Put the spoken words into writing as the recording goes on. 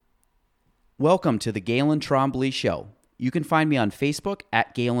Welcome to the Galen Trombley Show. You can find me on Facebook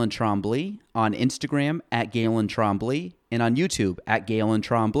at Galen Trombley, on Instagram at Galen Trombley, and on YouTube at Galen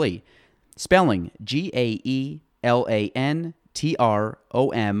Trombley. Spelling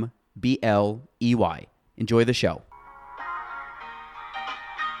GaelanTrombley. Enjoy the show.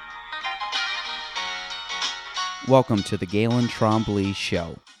 Welcome to the Galen Trombley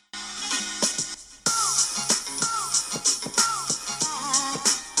Show.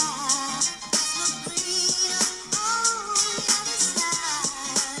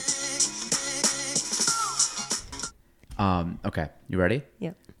 Okay, you ready?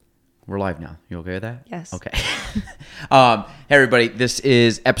 Yep. We're live now. You okay with that? Yes. Okay. Hey everybody, this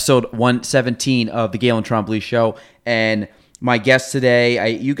is episode 117 of the Galen Trombley Show, and my guest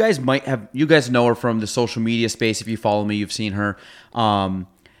today, you guys know her from the social media space. If you follow me, you've seen her. And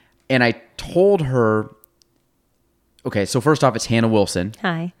I told her, okay, so first off, it's Hannah Wilson.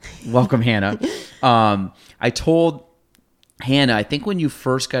 Hi. Welcome, Hannah. I told Hannah, I think when you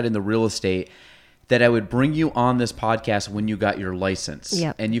first got into real estate, that I would bring you on this podcast when you got your license.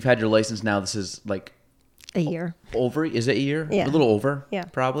 Yep. And you've had your license now. This is like a year. Over? Is it a year? Yeah. A little over? Yeah.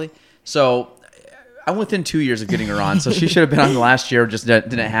 Probably. So I'm within 2 years of getting her on. So she should have been on last year. Just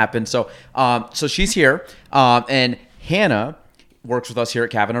didn't happen. So she's here. And Hannah works with us here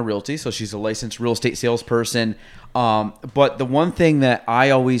at Kavanaugh Realty. So she's a licensed real estate salesperson. But the one thing that I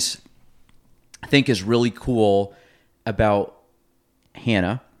always think is really cool about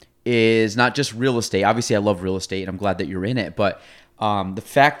Hannah is not just real estate. Obviously, I love real estate, and I'm glad that you're in it. But the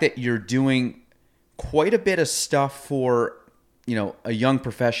fact that you're doing quite a bit of stuff for, a young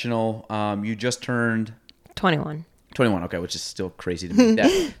professional. You just turned 21. 21, okay, which is still crazy to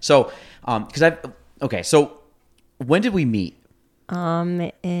me. So, so when did we meet?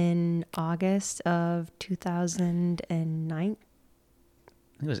 In August of 2009.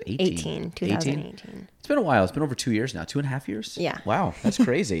 I think it was 2018. It's been a while. It's been over 2 years now. 2.5 years? Yeah. Wow, that's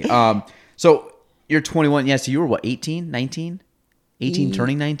crazy. So you're 21. Yeah, so you were what, 18, 19? 18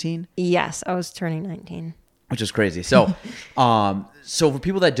 turning 19? Yes, I was turning 19. Which is crazy. So, so for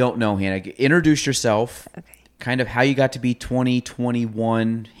people that don't know, Hannah, introduce yourself. Okay. Kind of how you got to be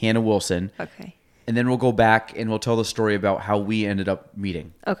 2021 Hannah Wilson. Okay. And then we'll go back and we'll tell the story about how we ended up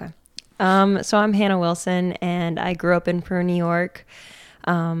meeting. Okay. So I'm Hannah Wilson, and I grew up in Peru, New York.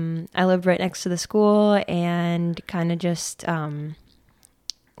 I lived right next to the school and kind of just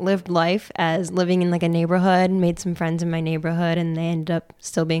lived life as living in like a neighborhood, made some friends in my neighborhood, and they ended up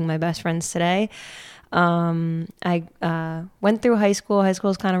still being my best friends today. I went through high school. High school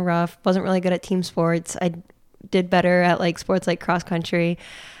was kind of rough. Wasn't really good at team sports. I did better at like sports like cross country,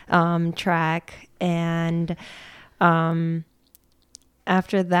 track, and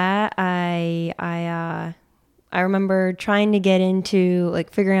after that, I remember trying to get into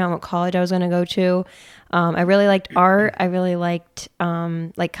like figuring out what college I was going to go to. I really liked art. I really liked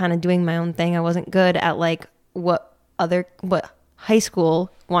like kind of doing my own thing. I wasn't good at like what high school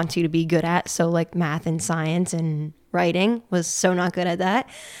wants you to be good at. So like math and science and writing was so not good at that.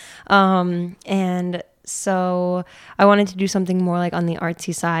 And so I wanted to do something more like on the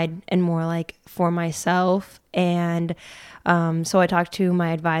artsy side and more like for myself. And so I talked to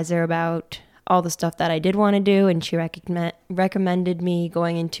my advisor about all the stuff that I did want to do, and she recommended me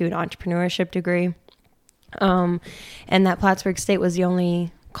going into an entrepreneurship degree. And that Plattsburgh State was the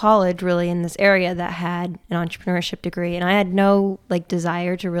only college really in this area that had an entrepreneurship degree, and I had no like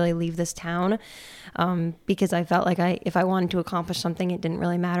desire to really leave this town, because I felt like if I wanted to accomplish something, it didn't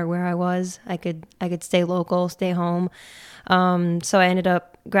really matter where I was. I could stay local, stay home. So I ended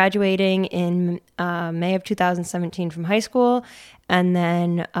up graduating in May of 2017 from high school, and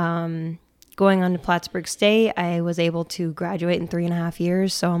then going on to Plattsburgh State, I was able to graduate in 3.5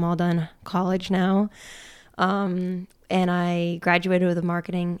 years. So I'm all done college now. And I graduated with a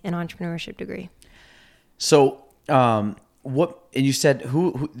marketing and entrepreneurship degree. So, and you said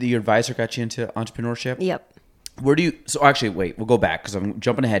who your advisor got you into entrepreneurship? Yep. So actually, wait, we'll go back because I'm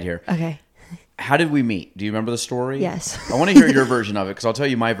jumping ahead here. Okay. How did we meet? Do you remember the story? Yes. I want to hear your version of it because I'll tell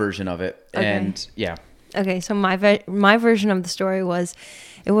you my version of it. Okay. And yeah. Okay. So my version of the story was,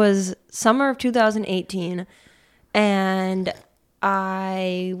 it was summer of 2018, and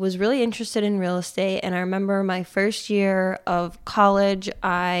I was really interested in real estate. And I remember my first year of college,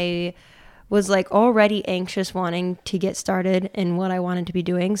 I was like already anxious wanting to get started in what I wanted to be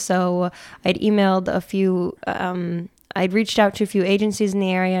doing. So I'd emailed I'd reached out to a few agencies in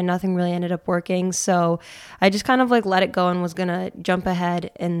the area. Nothing really ended up working. So I just kind of like let it go and was going to jump ahead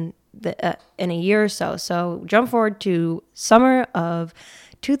in a year or so. So jump forward to summer of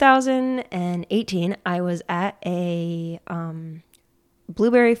 2018. I was at a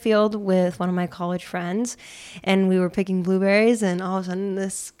blueberry field with one of my college friends, and we were picking blueberries, and all of a sudden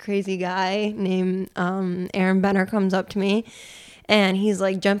this crazy guy named Aaron Benner comes up to me, and he's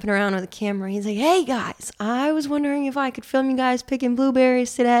like jumping around with a camera. He's like, "Hey guys, I was wondering if I could film you guys picking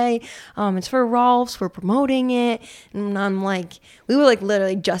blueberries today. It's for Rolf's, we're promoting it." And I'm like, we were like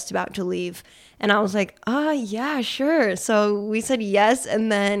literally just about to leave. And I was like, yeah, sure. So we said yes.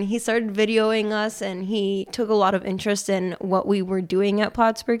 And then he started videoing us, and he took a lot of interest in what we were doing at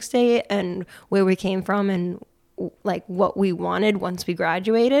Plattsburgh State and where we came from and like what we wanted once we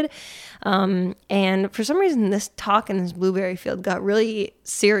graduated. And for some reason, this talk in this blueberry field got really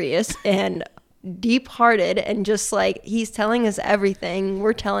serious and deep hearted, and just like he's telling us everything,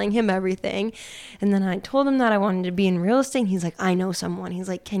 we're telling him everything. And then I told him that I wanted to be in real estate, and he's like, "I know someone." He's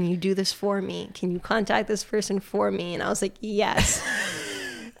like, "Can you do this for me? Can you contact this person for me?" And I was like, "Yes."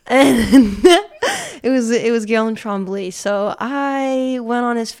 And it was Galen Trombley. So I went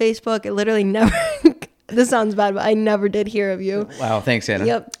on his Facebook. It literally never this sounds bad, but I never did hear of you. Wow, thanks, Anna.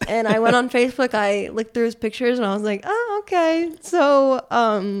 Yep. And I went on Facebook, I looked through his pictures, and I was like, "Oh, okay."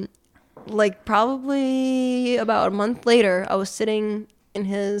 So like probably about a month later, I was sitting in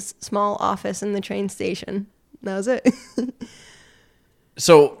his small office in the train station. That was it.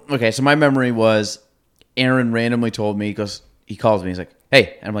 So my memory was Aaron randomly told me, he calls me, he's like,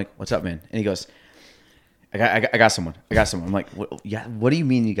 "Hey," and I'm like, "What's up, man?" And he goes, I got someone. I'm like, what do you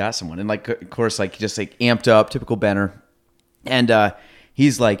mean you got someone? And like, of course, like just like amped up, typical Benner. And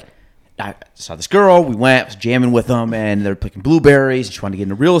he's like, "I saw this girl. We went, was jamming with them, and they're picking blueberries. And she wanted to get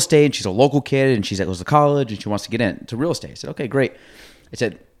into real estate. And she's a local kid, and goes to college, and she wants to get into real estate." I said, "Okay, great." I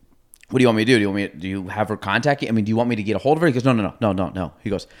said, "What do you want me to do? Do you have her contact you? I mean, do you want me to get a hold of her?" He goes, No. He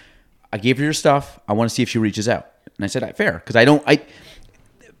goes, "I gave her your stuff. I want to see if she reaches out." And I said, "Fair," because I don't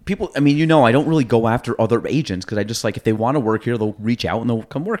really go after other agents, because I just like, if they want to work here, they'll reach out and they'll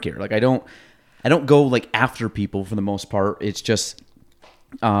come work here. Like I don't go like after people for the most part. It's just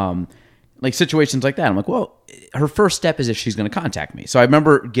like situations like that. I'm like, well, her first step is if she's going to contact me. So I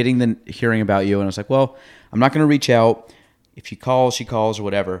remember hearing about you, and I was like, well, I'm not going to reach out. If she calls, or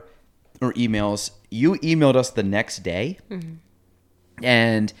whatever, or emails. You emailed us the next day,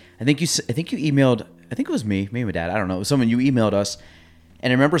 and I think you emailed. I think it was me, maybe my dad. I don't know. It was someone. You emailed us,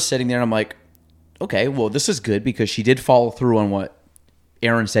 and I remember sitting there, and I'm like, okay, well, this is good, because she did follow through on what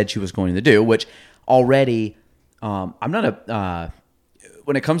Erin said she was going to do, which already, I'm not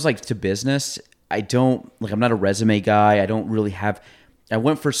when it comes like to business, I'm not a resume guy. I don't really I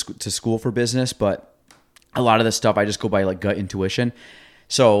went to school for business, but a lot of the stuff I just go by like gut intuition.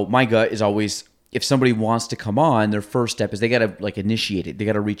 So my gut is always, if somebody wants to come on, their first step is they got to like initiate it. They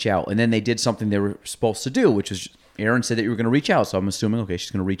got to reach out. And then they did something they were supposed to do, which was, Erin said that you were going to reach out. So I'm assuming, okay,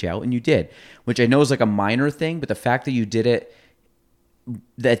 she's going to reach out, and you did, which I know is like a minor thing, but the fact that you did it,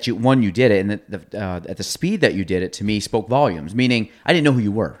 you did it, and at the speed that you did it, to me spoke volumes. Meaning, I didn't know who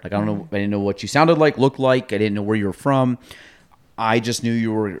you were. Like, I didn't know what you sounded like, looked like. I didn't know where you were from. I just knew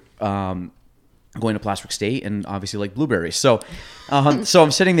you were going to Plattsburgh State, and obviously like blueberries. So, so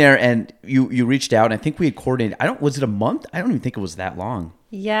I'm sitting there, and you reached out, and I think we had coordinated. Was it a month? I don't even think it was that long.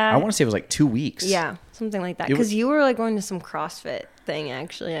 Yeah, I want to say it was like 2 weeks. Yeah, something like that. Because you were like going to some CrossFit thing,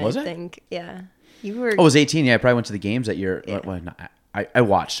 actually. I think. Yeah, you were. Oh, I was 18. Yeah, I probably went to the games that year. Yeah. Well, no, I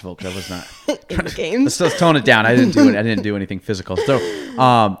watched, folks. I was not in the games. Let's tone it down. I didn't do it. I didn't do anything physical. So,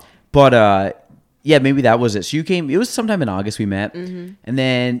 yeah, maybe that was it. So you came. It was sometime in August we met, and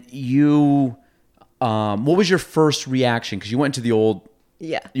then you. What was your first reaction? Because you went to the old.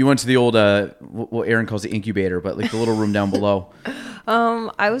 Yeah. You went to the old what Aaron calls the incubator, but like the little room down below.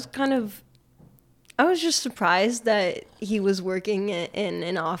 I was just surprised that he was working in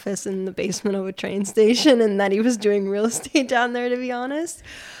an office in the basement of a train station, and that he was doing real estate down there, to be honest.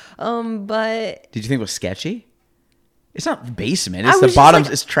 But did you think it was sketchy? It's not basement. It's the bottom.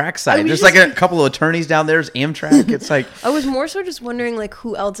 It's trackside. There's like a couple of attorneys down there. There's Amtrak. It's like I was more so just wondering like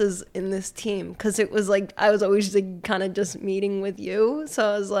who else is in this team, because it was like I was always like kind of just meeting with you, so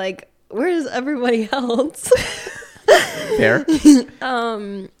I was like, where is everybody else? Fair.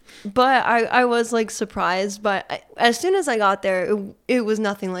 But I was like surprised, but as soon as I got there, it was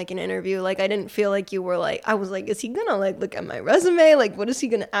nothing like an interview. Like I didn't feel like you were like, I was like, is he gonna like look at my resume? Like what is he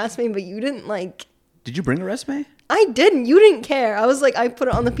gonna ask me? But you didn't like. Did you bring a resume? I didn't. You didn't care. I was like, I put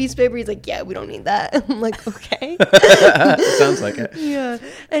it on the piece of paper. He's like, yeah, we don't need that. I'm like, okay. Sounds like it. Yeah.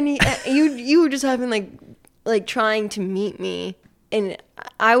 And you were just having like trying to meet me. And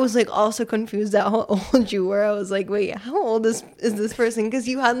I was like also confused at how old you were. I was like, wait, how old is this person? Because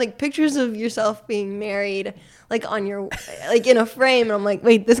you had like pictures of yourself being married, like on your, like in a frame. And I'm like,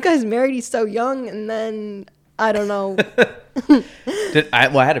 wait, this guy's married. He's so young. And then I don't know.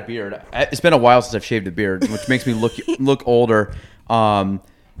 Well, I had a beard. It's been a while since I've shaved a beard, which makes me look older.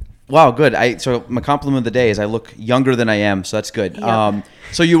 Wow, good. So my compliment of the day is I look younger than I am, so that's good. Yep.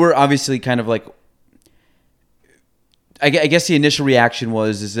 So you were obviously kind of like, I guess the initial reaction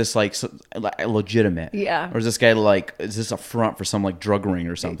was, is this like legitimate? Yeah. Or is this guy like, is this a front for some like drug ring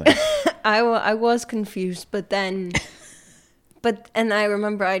or something? I was confused, and I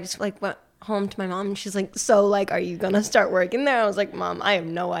remember I just like went home to my mom and she's like, so like, are you gonna start working there? I was like, Mom, I have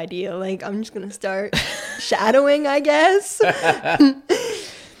no idea. Like, I'm just gonna start shadowing, I guess. No,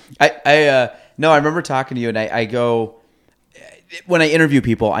 I remember talking to you, and I go, when I interview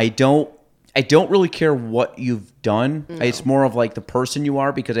people, I don't really care what you've done. No. It's more of like the person you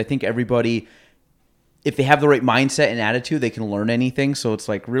are, because I think everybody, if they have the right mindset and attitude, they can learn anything. So it's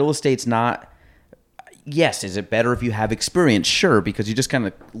like real estate's not, yes, is it better if you have experience? Sure, because you just kind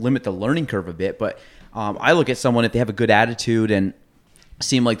of limit the learning curve a bit. But I look at someone, if they have a good attitude and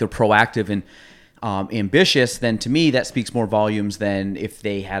seem like they're proactive and ambitious, then to me that speaks more volumes than if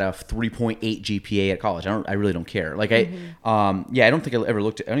they had a 3.8 GPA at college. I really don't care. Like I don't think I ever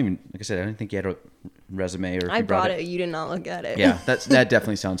looked at. I don't even, like I said, I didn't think you had a resume or. If I brought it. You did not look at it. Yeah, that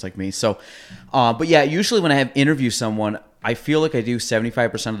definitely sounds like me. So, but yeah, usually when I have interview someone, I feel like I do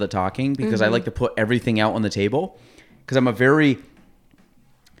 75% of the talking because I like to put everything out on the table, because I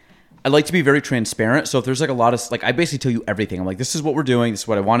like to be very transparent. So if there's like a lot of, like, I basically tell you everything. I'm like, this is what we're doing. This is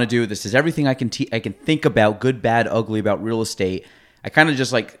what I want to do. This is everything I can think about, good, bad, ugly, about real estate. I kind of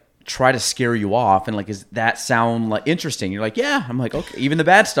just like try to scare you off. And like, does that sound like interesting? You're like, yeah. I'm like, okay. Even the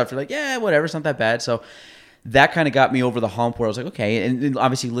bad stuff, you're like, yeah, whatever. It's not that bad. So that kind of got me over the hump where I was like, okay. And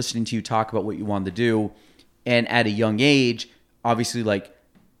obviously listening to you talk about what you wanted to do, and at a young age, obviously, like,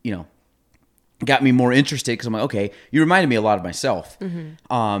 you know, got me more interested, because I'm like, okay, you reminded me a lot of myself.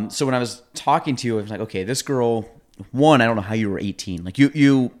 Mm-hmm. So when I was talking to you, I was like, okay, this girl, one, I don't know how you were 18. Like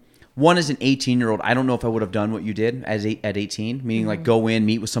one, as an 18-year-old, I don't know if I would have done what you did at 18, meaning like go in,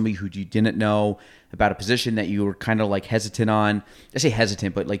 meet with somebody who you didn't know about a position that you were kind of like hesitant on. I say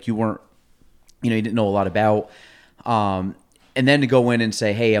hesitant, but like you weren't, you didn't know a lot about. And then to go in and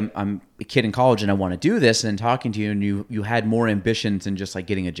say, hey, I'm a kid in college and I want to do this, and then talking to you, and you had more ambitions than just like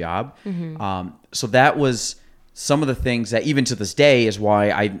getting a job. Mm-hmm. So that was some of the things that even to this day is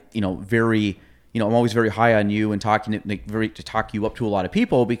why I'm always very high on you and to talk you up to a lot of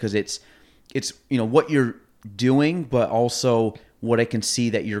people, because it's what you're doing, but also what I can see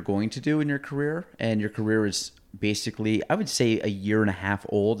that you're going to do in your career. And your career is basically, I would say, a year and a half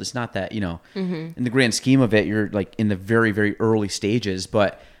old. It's not that, in the grand scheme of it, you're like in the very, very early stages,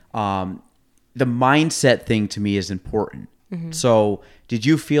 but the mindset thing to me is important. Mm-hmm. So did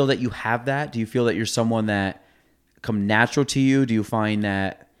you feel that you have that? Do you feel that you're someone that come natural to you? Do you find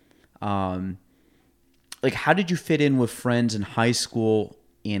that, like, how did you fit in with friends in high school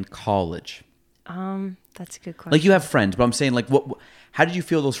and college? That's a good question. Like, you have friends, but I'm saying, like, how did you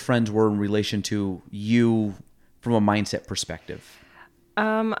feel those friends were in relation to you from a mindset perspective?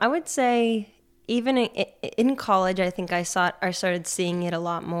 I would say even in college, I think I started seeing it a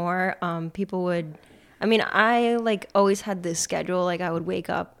lot more. I like always had this schedule. Like, I would wake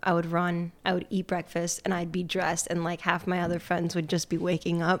up, I would run, I would eat breakfast, and I'd be dressed, and like half my other friends would just be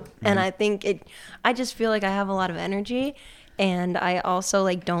waking up. Mm-hmm. And I just feel like I have a lot of energy. And I also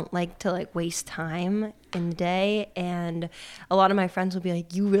like don't like to like waste time in the day. And a lot of my friends will be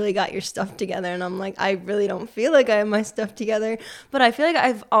like, you really got your stuff together. And I'm like, I really don't feel like I have my stuff together. But I feel like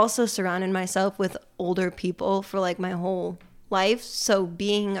I've also surrounded myself with older people for like my whole life. So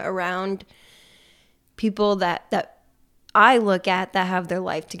being around people that I look at that have their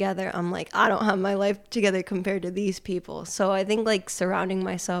life together, I'm like, I don't have my life together compared to these people. So I think like surrounding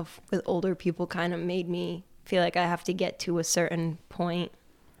myself with older people kind of made me feel like I have to get to a certain point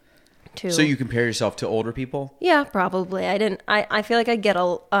to. So you compare yourself to older people? Yeah, probably. I feel like I get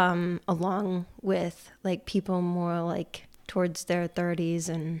along with like people more like towards their 30s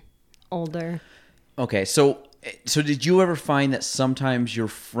and older. Okay, so did you ever find that sometimes your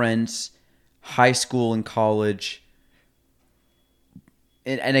friends, high school and college,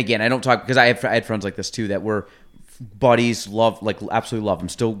 and again, I don't talk, because I had friends like this too that were buddies, absolutely love them,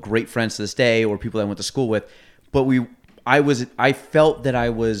 still great friends to this day, or people that I went to school with. But I felt that I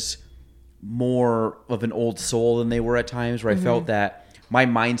was more of an old soul than they were at times, where I felt that my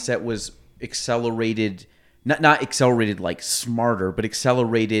mindset was accelerated, not accelerated like smarter, but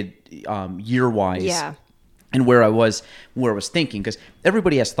accelerated year wise. Yeah. And where I was thinking, because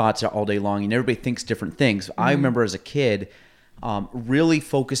everybody has thoughts all day long and everybody thinks different things. Mm-hmm. I remember as a kid really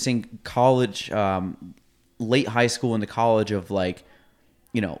focusing college, late high school into college, of like,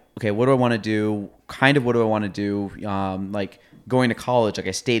 okay, what do I want to do? kind of what do I want to do? Like going to college, like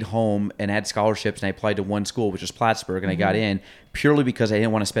I stayed home and had scholarships and I applied to one school, which was Plattsburgh, and I got in purely because I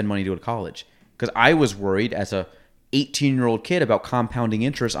didn't want to spend money to go to college. Because I was worried as a 18-year-old kid about compounding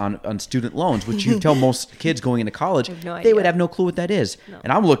interest on student loans, which you tell most kids going into college, they would have no clue what that is. No.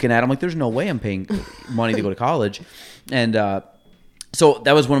 And I'm looking at it, I'm like, there's no way I'm paying money to go to college. And so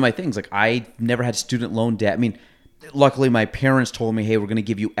that was one of my things. Like I never had student loan debt. I mean, luckily my parents told me, hey, we're going to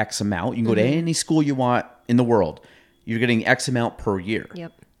give you X amount. You can go to any school you want in the world. You're getting X amount per year.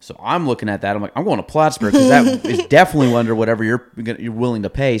 Yep. So I'm looking at that. I'm like, I'm going to Plattsburgh because that is definitely under whatever you're willing to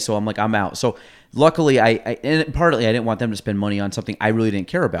pay. So I'm like, I'm out. So luckily, and partly I didn't want them to spend money on something I really didn't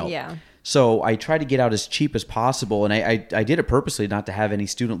care about. Yeah. So I tried to get out as cheap as possible, and I did it purposely not to have any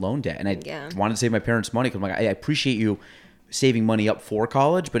student loan debt. And I wanted to save my parents money because I'm like, I appreciate you saving money up for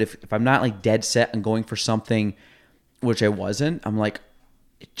college, but if I'm not like dead set on going for something, which I wasn't, I'm like,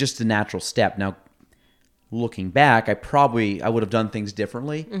 it's just a natural step. Now, looking back, I would have done things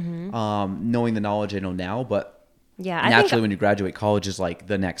differently, knowing the knowledge I know now. But naturally, when you graduate, college is like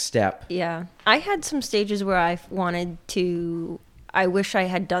the next step. Yeah, I had some stages where I wish I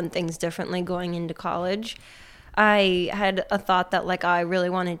had done things differently going into college. I had a thought that like I really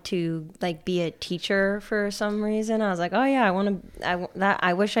wanted to like be a teacher for some reason. I was like, oh yeah,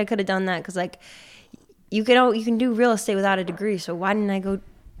 I wish I could have done that because like you can do real estate without a degree. So why didn't I go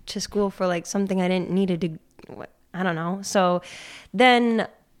to school for like something I didn't need I don't know. So then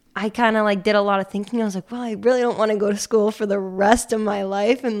I kind of like did a lot of thinking. I was like, well, I really don't want to go to school for the rest of my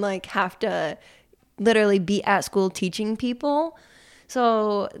life and like have to literally be at school teaching people.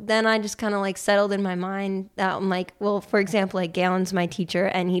 So then I just kind of like settled in my mind that I'm like, well, for example, like Galen's my teacher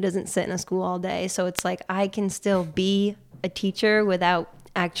and he doesn't sit in a school all day. So it's like I can still be a teacher without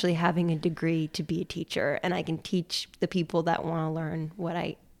actually having a degree to be a teacher. And I can teach the people that want to learn what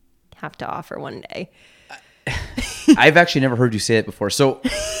I have to offer one day. I've actually never heard you say it before. So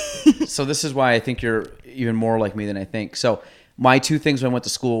this is why I think you're even more like me than I think. So my two things when I went to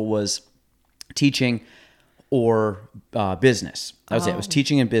school was teaching or business. That was it. It was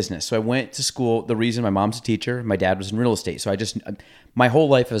teaching and business. So I went to school. The reason my mom's a teacher, my dad was in real estate. So my whole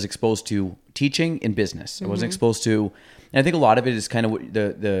life I was exposed to teaching and business. I wasn't exposed to, and I think a lot of it is kind of what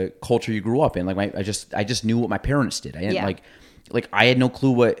the culture you grew up in. Like I just knew what my parents did. I didn't like I had no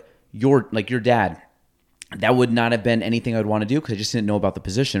clue what your dad. That would not have been anything I'd want to do because I just didn't know about the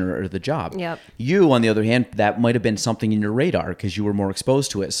position or the job. Yep. You, on the other hand, that might have been something in your radar because you were more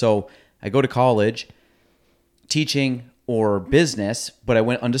exposed to it. So I go to college, teaching or business, but I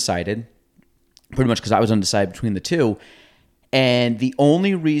went undecided, pretty much because I was undecided between the two. And the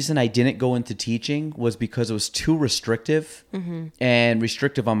only reason I didn't go into teaching was because it was too restrictive and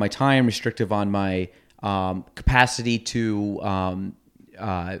restrictive on my time, restrictive on my capacity to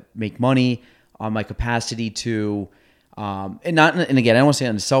make money, on my capacity to, and again, I don't want to say it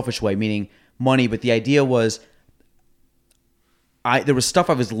in a selfish way, meaning money, but the idea was there was stuff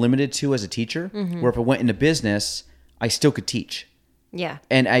I was limited to as a teacher, where if I went into business, I still could teach. Yeah.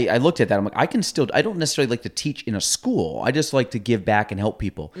 And I looked at that. I'm like, I don't necessarily like to teach in a school. I just like to give back and help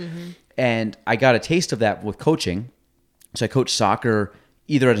people. And I got a taste of that with coaching. So I coached soccer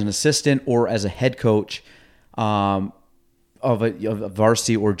either as an assistant or as a head coach of a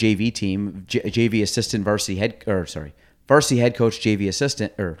varsity or JV team, JV assistant, varsity head coach, JV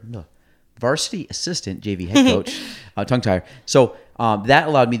assistant, varsity assistant, JV head coach, tongue tire. So that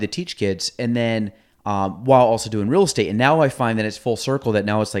allowed me to teach kids, and then while also doing real estate. And now I find that it's full circle. That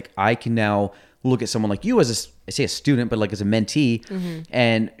now it's like I can now look at someone like you as I say a student, but like as a mentee,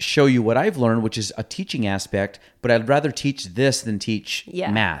 and show you what I've learned, which is a teaching aspect. But I'd rather teach this than teach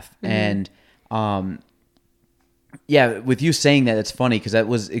math. And with you saying that, it's funny because that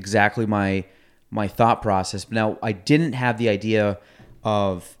was exactly my thought process. But now I didn't have the idea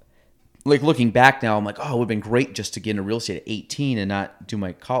of, like, looking back now, I'm like, oh, it would have been great just to get into real estate at 18 and not do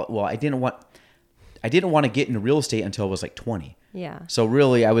my college. Well, I didn't want to get into real estate until I was like 20. Yeah. So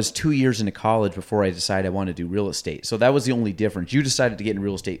really, I was 2 years into college before I decided I wanted to do real estate. So that was the only difference. You decided to get in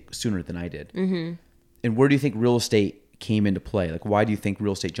real estate sooner than I did. And where do you think real estate came into play? Like, why do you think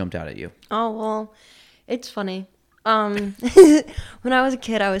real estate jumped out at you? Oh, well, it's funny. When I was a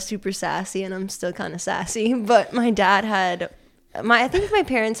kid, I was super sassy, and I'm still kind of sassy. But my dad I think my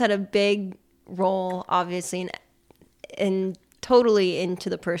parents had a big role, obviously, in totally into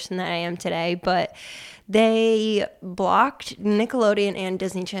the person that I am today. But they blocked Nickelodeon and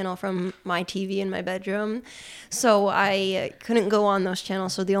Disney Channel from my TV in my bedroom, so I couldn't go on those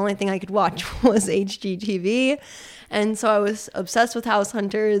channels. So the only thing I could watch was HGTV, and so I was obsessed with House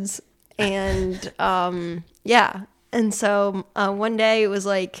Hunters. And And so one day it was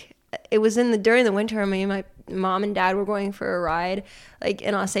like it was during the winter. Me and my mom and dad were going for a ride, like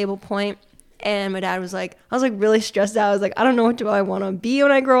in Sable Point. And my dad was like, I was like really stressed out. I was like, I don't know what I want to be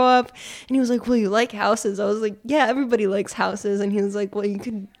when I grow up. And he was like, well, you like houses. I was like, yeah, everybody likes houses. And he was like, well, you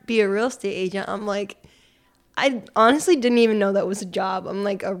could be a real estate agent. I'm like, I honestly didn't even know that was a job. I'm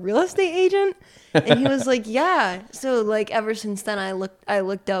like, a real estate agent? And he was like, yeah. So like ever since then, I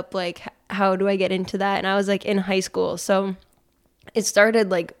looked up like, how do I get into that? And I was like in high school. So it started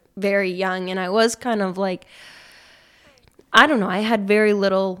like very young. And I was kind of like, I don't know. I had very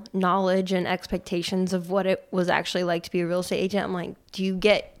little knowledge and expectations of what it was actually like to be a real estate agent. I'm like, do you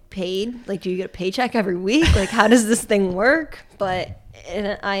get paid? Like, do you get a paycheck every week? Like, how does this thing work? But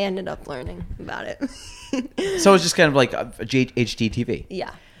I ended up learning about it. So it's just kind of like HGTV.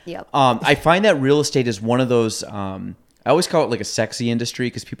 Yeah. Yep. I find that real estate is one of those. I always call it like a sexy industry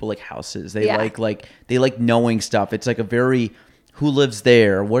because people like houses. They they like knowing stuff. It's like a very who lives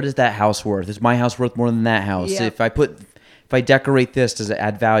there. What is that house worth? Is my house worth more than that house? Yep. If I decorate this, does it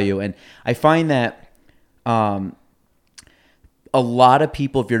add value? And I find that a lot of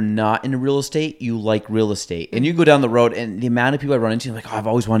people, if you're not into real estate, you like real estate. And you go down the road, and the amount of people I run into, like, oh, I've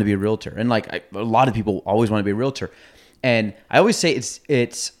always wanted to be a realtor. And like a lot of people always want to be a realtor. And I always say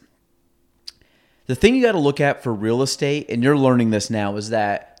it's the thing you got to look at for real estate, and you're learning this now, is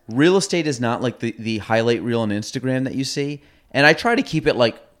that real estate is not like the highlight reel on Instagram that you see. And I try to keep it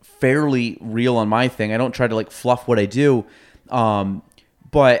like fairly real on my thing. I don't try to like fluff what I do.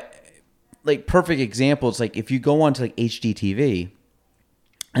 But like perfect example, it's like if you go on to like HGTV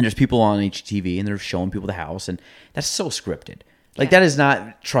and there's people on HGTV and they're showing people the house, and that's so scripted. Like that is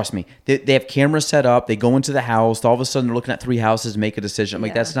not, trust me, they have cameras set up, they go into the house, all of a sudden they're looking at 3 houses, make a decision. I'm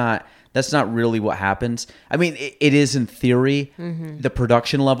like, that's not really what happens. I mean, it is in theory. The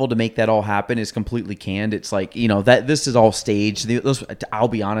production level to make that all happen is completely canned. It's like, that this is all staged. Those, I'll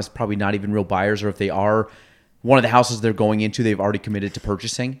be honest, probably not even real buyers, or if they are, one of the houses they're going into, they've already committed to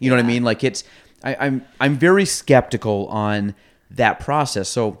purchasing. You know what I mean? Like I'm very skeptical on that process.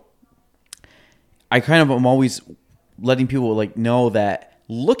 So I'm always letting people like know that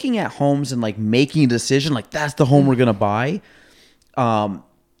looking at homes and like making a decision, like that's the home we're going to buy.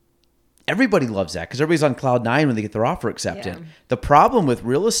 Everybody loves that because everybody's on cloud 9 when they get their offer accepted. Yeah. The problem with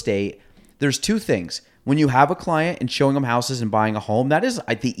real estate, there's 2 things. When you have a client and showing them houses and buying a home, that is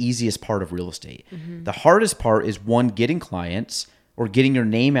the easiest part of real estate. The hardest part is getting clients or getting your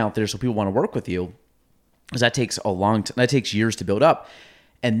name out there so people want to work with you, because that takes that takes years to build up.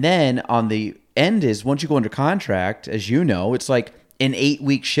 And then on the end is once you go under contract, as you know, it's like an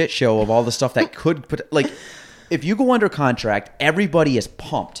 8-week shit show of all the stuff that could put like. If you go under contract, everybody is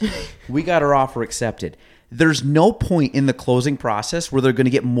pumped. We got our offer accepted. There's no point in the closing process where they're going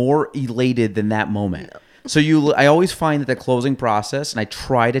to get more elated than that moment. No. So I always find that the closing process, and I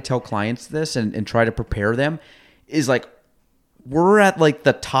try to tell clients this and try to prepare them, is like we're at like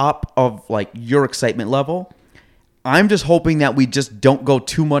the top of like your excitement level. I'm just hoping that we just don't go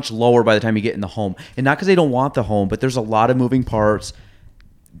too much lower by the time you get in the home. And not because they don't want the home, but there's a lot of moving parts.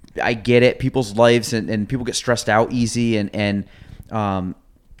 I get it. People's lives and people get stressed out easy, and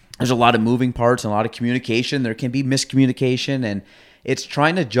there's a lot of moving parts and a lot of communication. There can be miscommunication, and it's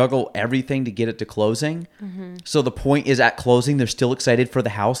trying to juggle everything to get it to closing. So the point is, at closing, they're still excited for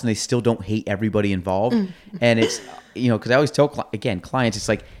the house and they still don't hate everybody involved. And it's, because I always tell clients, it's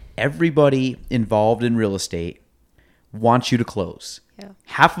like everybody involved in real estate wants you to close. Yeah.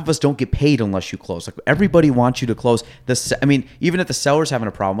 Half of us don't get paid unless you close. Like everybody wants you to close. Even if the seller's having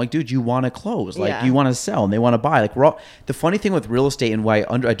a problem, like, dude, you want to close, like you want to sell and they want to buy. Like the funny thing with real estate and why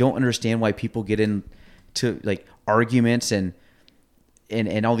I don't understand why people get into like arguments and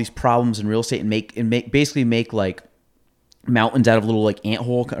all these problems in real estate and make like mountains out of little like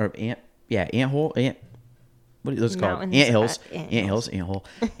anthole. What is it called? Anthills.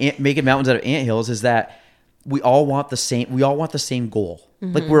 Making mountains out of anthills is that we all want the same goal.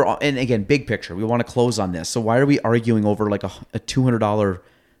 Like and again, big picture, we want to close on this. So why are we arguing over like a $200,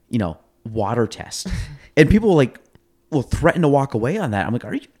 water test? And people will threaten to walk away on that. I'm like,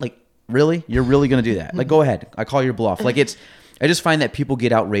 are you like, really? You're really going to do that? Like, go ahead. I call your bluff. Like I just find that people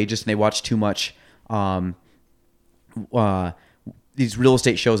get outrageous and they watch too much, these real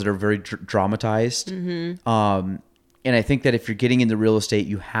estate shows that are very dramatized. And I think that if you're getting into real estate,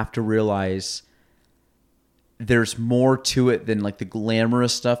 you have to realize there's more to it than like the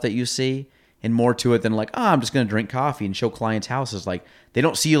glamorous stuff that you see, and more to it than like, I'm just going to drink coffee and show clients houses. Like they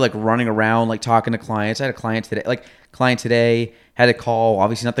don't see you like running around, like talking to clients. I had a client today, had a call,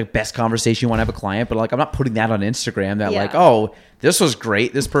 obviously not the best conversation you want to have a client, but like, I'm not putting that on Instagram that like, oh, this was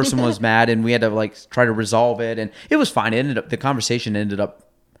great. This person was mad and we had to like try to resolve it. And it was fine. The conversation ended up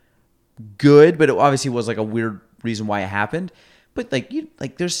good, but it obviously was like a weird reason why it happened. But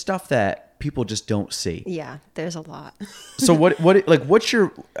like there's stuff that people just don't see. Yeah, there's a lot. So what's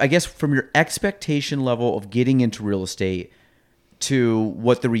your, I guess, from your expectation level of getting into real estate to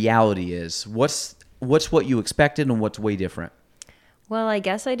what the reality is? What's what you expected and what's way different? Well, I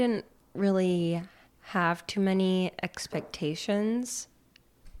guess I didn't really have too many expectations.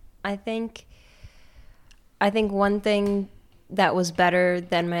 I think one thing that was better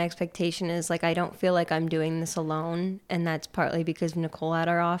than my expectation is like I don't feel like I'm doing this alone, and that's partly because of Nicole at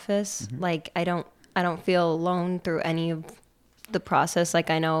our office. Mm-hmm. Like I don't feel alone through any of the process. Like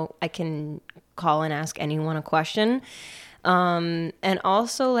I know I can call and ask anyone a question. And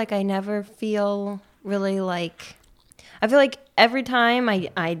also like I never feel really like, I feel like every time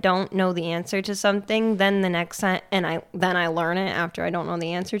I don't know the answer to something, then the next time, and I learn it after I don't know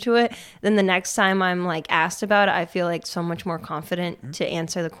the answer to it, then the next time I'm like asked about it, I feel like so much more confident to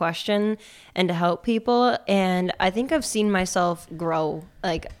answer the question and to help people. And I think I've seen myself grow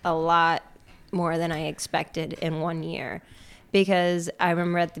like a lot more than I expected in 1 year. Because I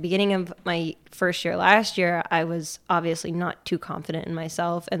remember at the beginning of my first year last year, I was obviously not too confident in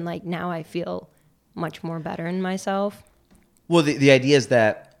myself. And like now I feel much more better in myself. Well, the idea is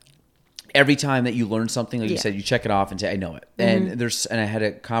that every time that you learn something, like you said, you check it off and say, I know it. Mm-hmm. And I had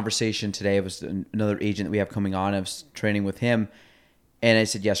a conversation today. It was another agent that we have coming on. I was training with him. And I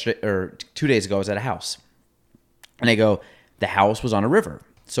said yesterday or 2 days ago, I was at a house. And I go, the house was on a river.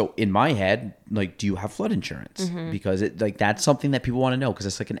 So in my head, like, do you have flood insurance? Mm-hmm. Because it like that's something that people want to know because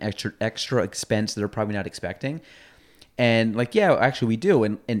it's like an extra expense they're probably not expecting. And like, yeah, actually we do.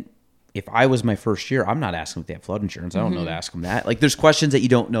 And if I was my first year, I'm not asking if they have flood insurance. I don't know to ask them that. Like, there's questions that you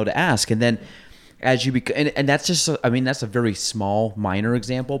don't know to ask. And then as you and that's just, I mean, that's a very small, minor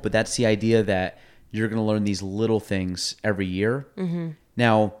example, but that's the idea that you're going to learn these little things every year. Mm-hmm.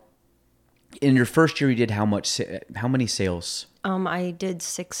 Now, in your first year, you did how many sales? I did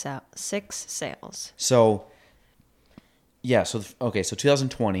six sales. So, yeah. So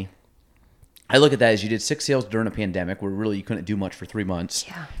 2020. I look at that as you did 6 sales during a pandemic where really you couldn't do much for 3 months.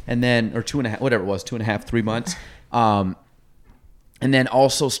 Yeah. And then, or 2.5, whatever it was, 2.5, 3 months. And then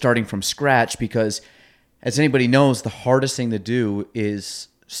also starting from scratch because, as anybody knows, the hardest thing to do is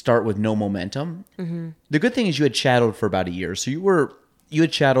start with no momentum. Mm-hmm. The good thing is you had shadowed for about a year. So you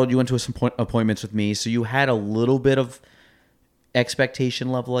had shadowed, you went to some appointments with me. So you had a little bit of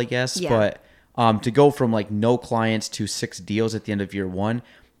expectation level, I guess. Yeah. But to go from like no clients to 6 deals at the end of year 1,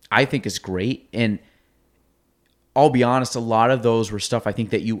 I think is great. And I'll be honest, a lot of those were stuff I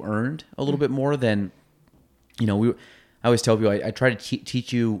think that you earned a little bit more than, I always tell people I try to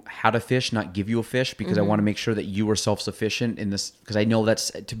teach you how to fish, not give you a fish, because I want to make sure that you are self-sufficient in this, because I know that's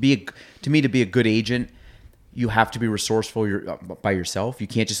to be a good agent, you have to be resourceful by yourself. You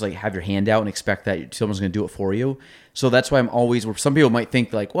can't just like have your hand out and expect that someone's going to do it for you. So that's why I'm always, where some people might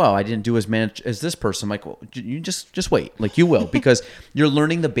think like, well, I didn't do as much as this person. I'm like, well, you just wait. Like you will, because you're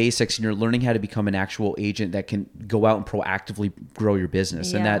learning the basics and you're learning how to become an actual agent that can go out and proactively grow your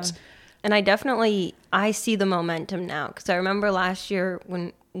business. Yeah. And I see the momentum now. Because I remember last year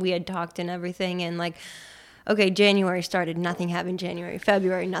when we had talked and everything and like, okay, January started, nothing happened January.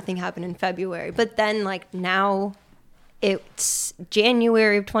 February, nothing happened in February. But then like now it's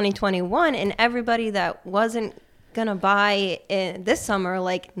January of 2021 and everybody that wasn't going to buy this summer,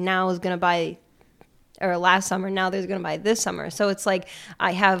 like now is going to buy, or last summer, now they're going to buy this summer. So it's like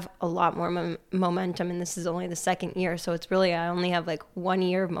I have a lot more momentum and this is only the second year. So it's really, I only have like 1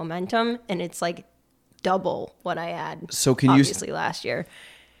 year of momentum and it's like double what I had obviously last year.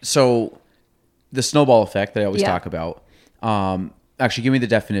 So the snowball effect that I always talk about. Actually, give me the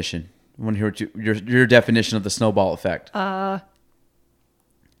definition. I want to hear what your definition of the snowball effect. Do I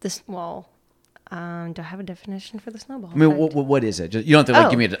have a definition for the snowball? I mean, what is it? You don't have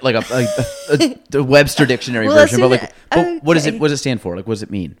to give me a Webster dictionary version, but what does it? What does it stand for? Like, what does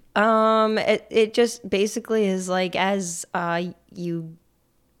it mean? It just basically is like as you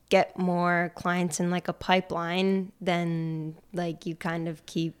get more clients in like a pipeline, then like you kind of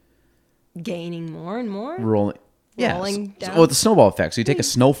keep gaining more and more. Rolling down. So, the snowball effect. So you take a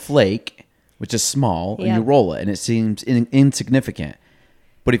snowflake, which is small, and you roll it, and it seems insignificant.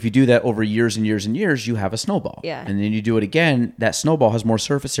 But if you do that over years and years and years, you have a snowball. Yeah. And then you do it again, that snowball has more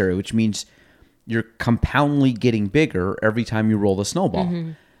surface area, which means you're compoundly getting bigger every time you roll the snowball.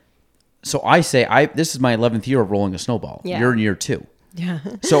 Mm-hmm. So I say, this is my 11th year of rolling a snowball. Yeah. You're in year 2. Yeah.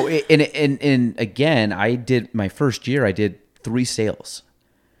 So, and again, I did my first year, I did 3 sales.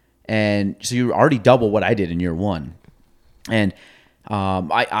 And so you already double what I did in year 1. And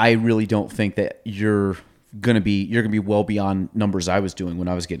I really don't think that your you're gonna be well beyond numbers I was doing when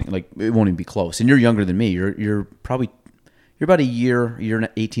I was getting, like, it won't even be close. And you're younger than me. You're about a year and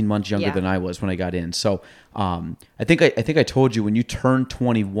 18 months younger than I was when I got in. So I think I told you when you turned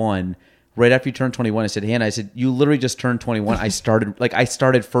 21, right after you turned 21, I said, Hannah, I said, you literally just turned 21. I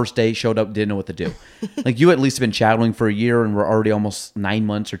started first day, showed up, didn't know what to do. Like, you at least have been shadowing for a year and we're already almost 9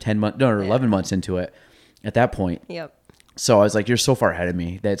 months or 10 months, no, or 11 months into it at that point. Yep. So I was like, you're so far ahead of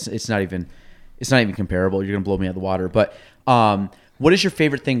me. It's not even comparable. You're going to blow me out of the water. But what is your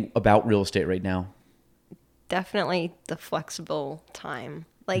favorite thing about real estate right now? Definitely the flexible time.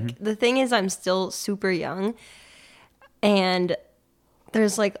 Like, the thing is, I'm still super young and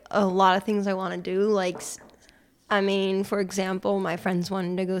there's like a lot of things I want to do. Like, I mean, for example, my friends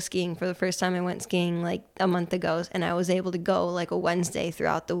wanted to go skiing for the first time. I went skiing like a month ago and I was able to go like a Wednesday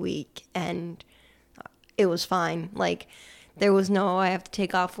throughout the week and it was fine. Like, there was no, I have to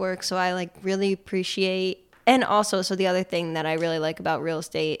take off work. So I like really appreciate, and also, so the other thing that I really like about real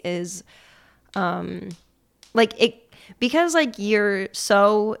estate is, like, it, because like you're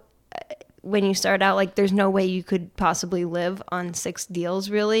so, when you start out, like, there's no way you could possibly live on 6 deals,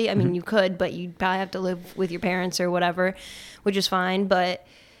 really. I mean, you could, but you'd probably have to live with your parents or whatever, which is fine. But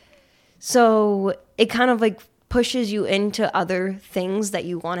so it kind of like pushes you into other things that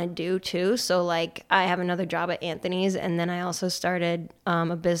you want to do too. So like, I have another job at Anthony's, and then I also started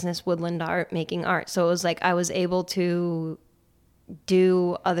a business, Woodland Art, making art. So it was like I was able to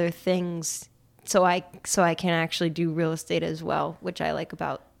do other things, so I can actually do real estate as well, which I like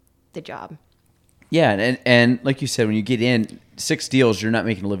about the job. Yeah, and like you said, when you get in 6 deals, you're not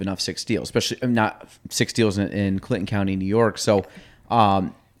making a living off 6 deals, especially not 6 deals in Clinton County, New York. So,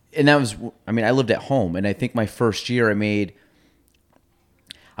 and that was, I mean, I lived at home, and I think my first year I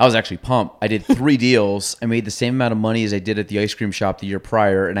was actually pumped. I did 3 deals. I made the same amount of money as I did at the ice cream shop the year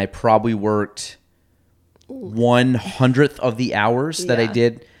prior, and I probably worked 1/100th of the hours that I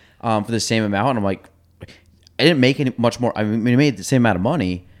did for the same amount. And I'm like, I didn't make any much more. I mean, I made the same amount of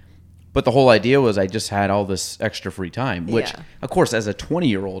money. But the whole idea was I just had all this extra free time, which, of course, as a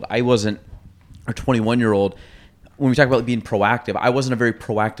 20-year-old, I wasn't, or 21-year-old, when we talk about being proactive, I wasn't a very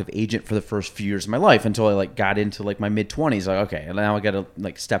proactive agent for the first few years of my life until I like got into like my mid-20s. Like, okay, now I got to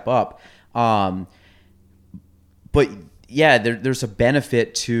like step up. But yeah, there's a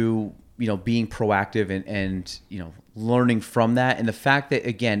benefit to, you know, being proactive and you know, learning from that. And the fact that,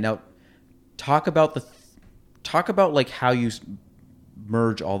 again, now talk about like how you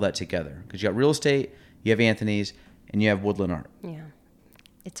merge all that together, because you got real estate, you have Anthony's, and you have Woodland Art. Yeah,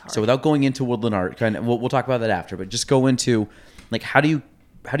 it's hard. So without going into Woodland Art, kind of, we'll talk about that after, but just go into like how do you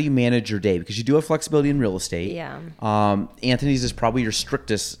manage your day, because you do have flexibility in real estate. Yeah. Anthony's is probably your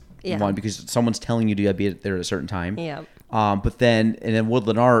strictest one because someone's telling you to be there at a certain time. Yeah. But then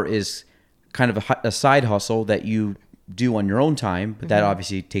Woodland Art is kind of a side hustle that you do on your own time, but that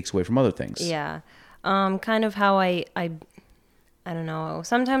obviously takes away from other things. Yeah. Kind of how I don't know.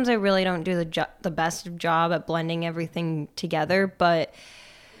 Sometimes I really don't do the best job at blending everything together, but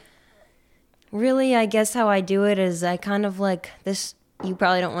really, I guess how I do it is I kind of like this. You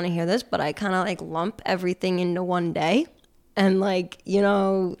probably don't want to hear this, but I kind of like lump everything into one day. And like, you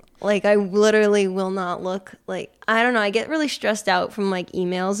know, like I literally will not look like, I don't know. I get really stressed out from like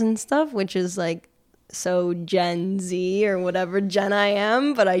emails and stuff, which is like so Gen Z or whatever Gen I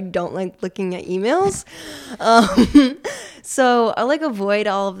am, but I don't like looking at emails. So I like avoid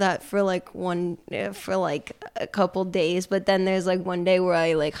all of that for like a couple days, but then there's like one day where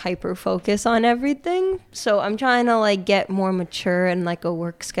I like hyper focus on everything. So I'm trying to like get more mature in like a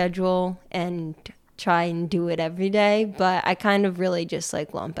work schedule and try and do it every day, but I kind of really just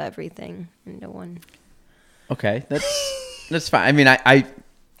like lump everything into one. Okay, that's fine. I mean,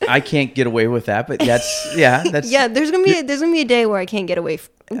 I can't get away with that, but that's yeah. There's gonna be a day where I can't get away.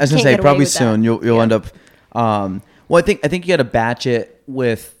 I was gonna say probably soon you'll end up. Well, I think you got to batch it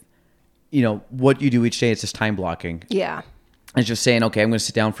with, you know, what you do each day. It's just time blocking. Yeah. It's just saying, okay, I'm going to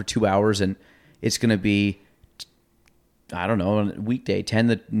sit down for 2 hours, and it's going to be, I don't know, on a weekday 10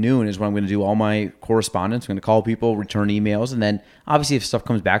 to noon is when I'm going to do all my correspondence. I'm going to call people, return emails, and then obviously if stuff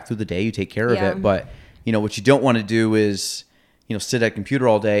comes back through the day, you take care of it. But you know what you don't want to do is, you know, sit at a computer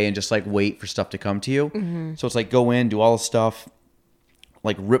all day and just like wait for stuff to come to you. Mm-hmm. So it's like go in, do all the stuff,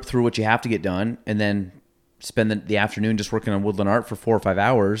 like rip through what you have to get done, and then spend the afternoon just working on Woodland Art for 4 or 5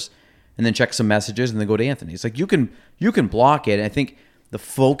 hours, and then check some messages and then go to Anthony's. Like you can block it. And I think the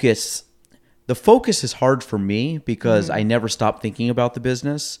focus is hard for me because I never stop thinking about the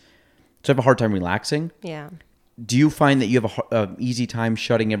business. So I have a hard time relaxing. Yeah. Do you find that you have a easy time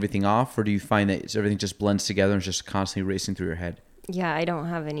shutting everything off, or do you find that everything just blends together and is just constantly racing through your head? Yeah, I don't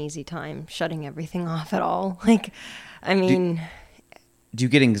have an easy time shutting everything off at all. Like, I mean, do you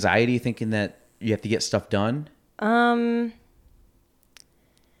get anxiety thinking that you have to get stuff done?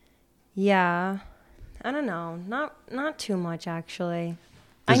 Yeah, I don't know. Not too much actually.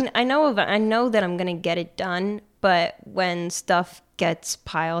 Does- I know that I'm gonna get it done, but when stuff gets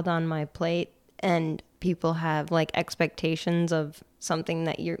piled on my plate and people have like expectations of something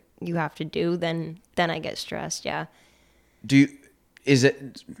that you have to do, then I get stressed. Yeah. Is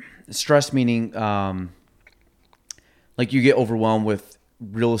it stress meaning like you get overwhelmed with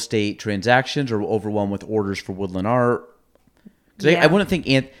real estate transactions or overwhelmed with orders for Woodland Art? Because I wouldn't think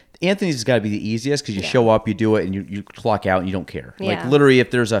Anthony's has got to be the easiest because you show up, you do it, and you clock out and you don't care. Yeah. Like literally, if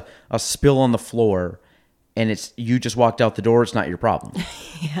there's a spill on the floor and it's you just walked out the door, it's not your problem.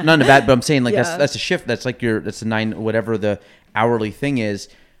 Yeah. None of that, but I'm saying like Yeah. that's a shift. That's like that's the 9 whatever the hourly thing is,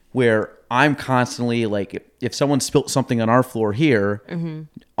 where I'm constantly like if someone spilt something on our floor here,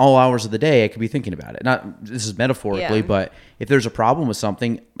 all hours of the day I could be thinking about it. Not this is metaphorically, Yeah. but if there's a problem with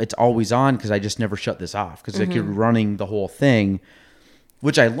something, it's always on because I just never shut this off because like you're running the whole thing,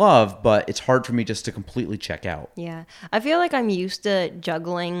 which I love, but it's hard for me just to completely check out. Yeah. I feel like I'm used to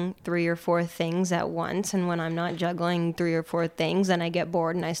juggling 3 or 4 things at once. And when I'm not juggling 3 or 4 things, then I get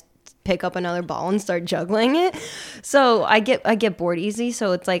bored and I pick up another ball and start juggling it. So I get bored easy.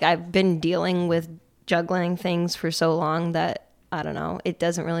 So it's like I've been dealing with juggling things for so long that, I don't know, it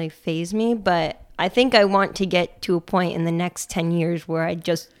doesn't really faze me. But I think I want to get to a point in the next 10 years where I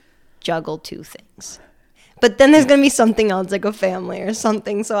just juggle 2 things. But then there's going to be something else, like a family or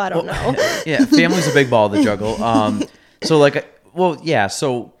something. So I don't know. Yeah, family's a big ball to juggle. So like, well, yeah.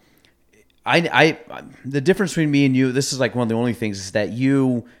 So I the difference between me and you, this is like one of the only things is that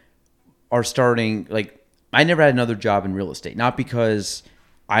you are starting, like, I never had another job in real estate. Not because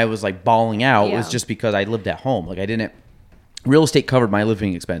I was like balling out. It was just because I lived at home. Like real estate covered my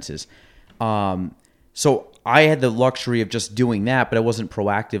living expenses. So I had the luxury of just doing that, but I wasn't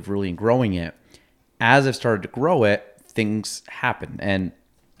proactive really in growing it. As I've started to grow it, things happen. And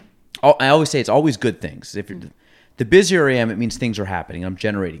I always say it's always good things. If the busier I am, it means things are happening. I'm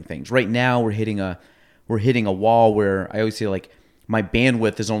generating things. Right now we're hitting a wall where I always say like my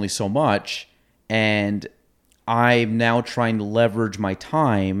bandwidth is only so much, and I'm now trying to leverage my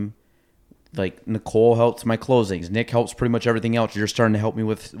time. Like Nicole helps my closings. Nick helps pretty much everything else. You're starting to help me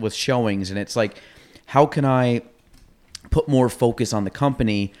with showings. And it's like, how can I put more focus on the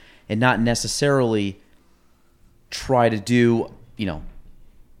company and not necessarily try to do,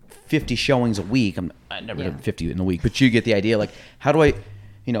 50 showings a week. I never did 50 in a week, but you get the idea. Like, how do I,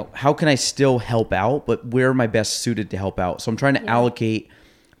 how can I still help out, but where am I best suited to help out? So I'm trying to allocate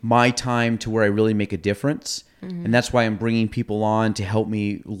my time to where I really make a difference. And that's why I'm bringing people on to help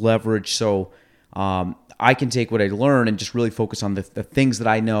me leverage. So I can take what I learn and just really focus on the things that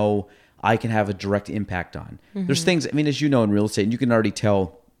I know I can have a direct impact on. There's things, as you know, in real estate, and you can already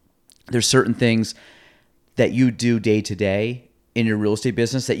tell, there's certain things that you do day to day in your real estate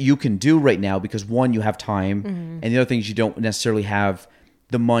business that you can do right now because one, you have time, and the other things you don't necessarily have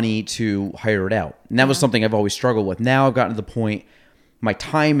the money to hire it out. And that was something I've always struggled with. Now I've gotten to the point, my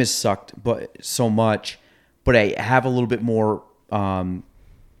time is sucked so much, but I have a little bit more, I'm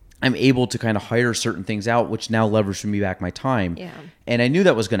able to kind of hire certain things out, which now leverages me back my time. Yeah. And I knew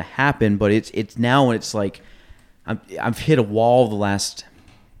that was going to happen, but it's now, and it's like, I've hit a wall the last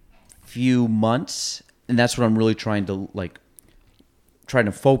few months, and that's what I'm really trying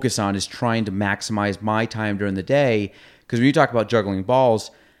to focus on, is trying to maximize my time during the day. Because when you talk about juggling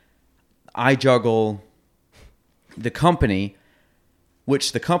balls, I juggle the company,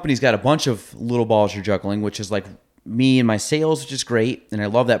 which the company's got a bunch of little balls you're juggling, which is like me and my sales, which is great, and I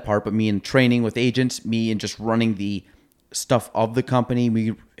love that part, but me and training with agents, me and just running the stuff of the company,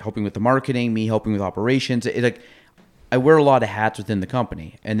 me helping with the marketing, me helping with operations. I wear a lot of hats within the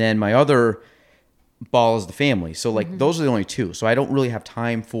company. And then my other ball is the family. So like those are the only two. So I don't really have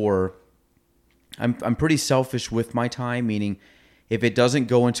time for, I'm pretty selfish with my time, meaning if it doesn't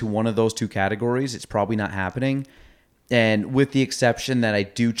go into one of those 2 categories, it's probably not happening. And with the exception that I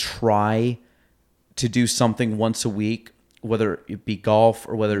do try to do something once a week, whether it be golf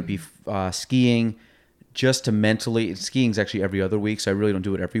or whether it be skiing, just to mentally, skiing's actually every other week, so I really don't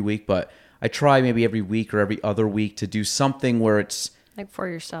do it every week, but I try maybe every week or every other week to do something where it's Like for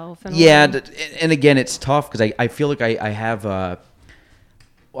yourself. and again, it's tough because I feel like I have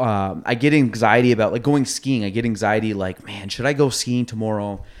I get anxiety about like going skiing. I get anxiety like, man, should I go skiing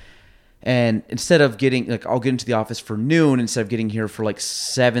tomorrow? And instead of getting like, I'll get into the office for noon instead of getting here for like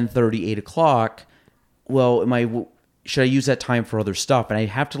 7:30, 8 o'clock. Well, should I use that time for other stuff? And I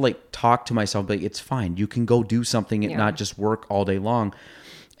have to like talk to myself, like, it's fine. You can go do something and not just work all day long.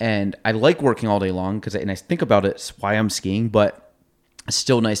 And I like working all day long because I think about it, it's why I'm skiing, but it's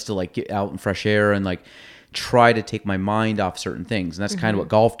still nice to like get out in fresh air and like try to take my mind off certain things. And that's kind of what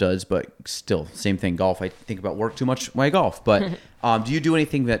golf does, but still same thing. Golf, I think about work too much when I golf, but do you do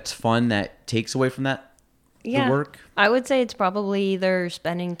anything that's fun that takes away from that? Yeah, the work? I would say it's probably either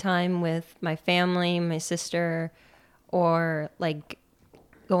spending time with my family, my sister, or like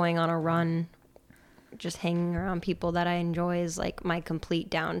going on a run, just hanging around people that I enjoy is like my complete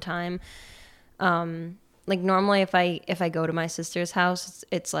downtime. Like normally if I go to my sister's house,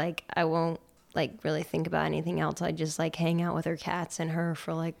 it's like I won't like really think about anything else. I just like hang out with her cats and her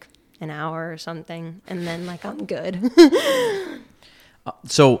for like an hour or something, and then like I'm good.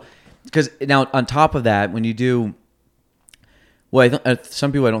 So, because now on top of that, when you do, well,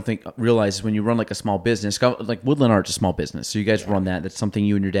 some people I don't think realize is when you run like a small business, like Woodland Art's a small business, so you guys run that. That's something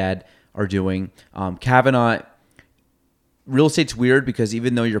you and your dad are doing. Kavanaugh, real estate's weird because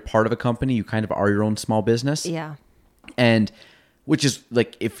even though you're part of a company, you kind of are your own small business. Yeah. And which is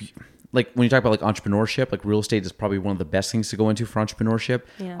like like when you talk about like entrepreneurship, like real estate is probably one of the best things to go into for entrepreneurship.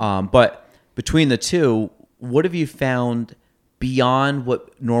 Yeah. But between the two, what have you found beyond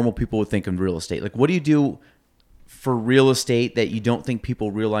what normal people would think of real estate? Like, what do you do for real estate that you don't think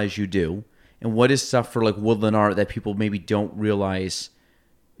people realize you do? And what is stuff for like Woodland Art that people maybe don't realize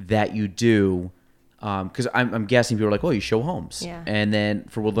that you do? Because I'm guessing people are like, oh, you show homes. Yeah. And then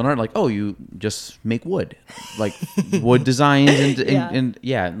for Woodland Art, like, oh, you just make wood, like wood designs and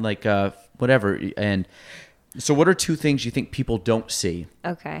like whatever. And so what are two things you think people don't see?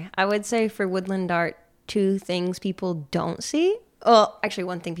 Okay. I would say for Woodland Art, two things people don't see. Well, actually,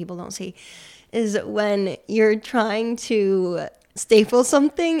 one thing people don't see is when you're trying to staple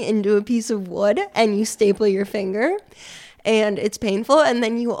something into a piece of wood and you staple your finger and it's painful, and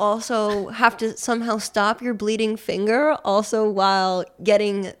then you also have to somehow stop your bleeding finger also while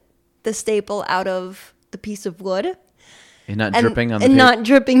getting the staple out of the piece of wood. And not dripping on the and paper. not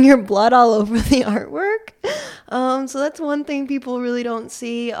dripping your blood all over the artwork. So that's one thing people really don't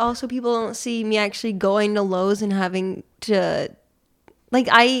see. Also, people don't see me actually going to Lowe's and having to, like,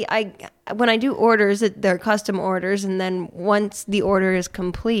 I when I do orders, they're custom orders, and then once the order is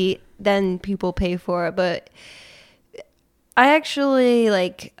complete, then people pay for it. But I actually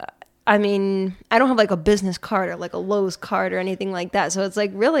I don't have like a business card or like a Lowe's card or anything like that. So it's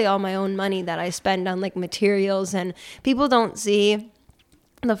like really all my own money that I spend on like materials, and people don't see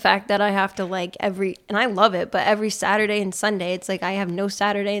the fact that I have to and I love it, but every Saturday and Sunday, it's like I have no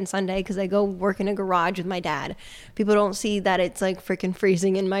Saturday and Sunday because I go work in a garage with my dad. People don't see that it's like freaking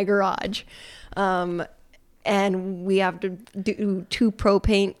freezing in my garage. And we have to do two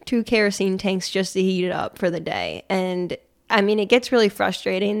kerosene tanks just to heat it up for the day. And it gets really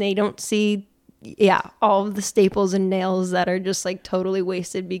frustrating. They don't see, all of the staples and nails that are just like totally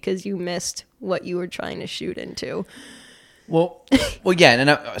wasted because you missed what you were trying to shoot into. Well, yeah.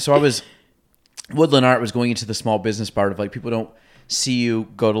 And Woodland Art was going into the small business part of like, people don't see you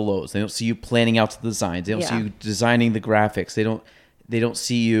go to Lowe's. They don't see you planning out the designs. They don't see you designing the graphics. They don't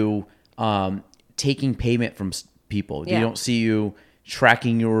see you taking payment from people. They don't see you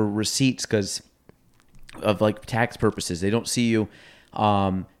tracking your receipts because of like tax purposes. They don't see you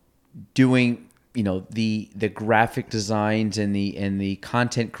doing the graphic designs and the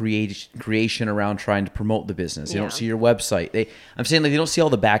content creation around trying to promote the business. They don't see your website. I'm saying like they don't see all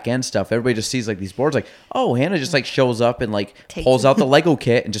the back end stuff. Everybody just sees like these boards like, oh, Hannah just like shows up and like pulls out the Lego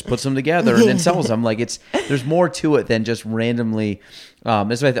kit and just puts them together and then sells them. Like there's more to it than just randomly.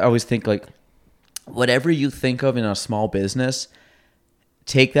 That's why I always think like whatever you think of in a small business,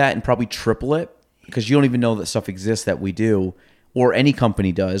 take that and probably triple it, because you don't even know that stuff exists that we do or any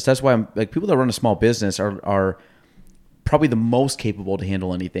company does. That's why I'm like, people that run a small business are probably the most capable to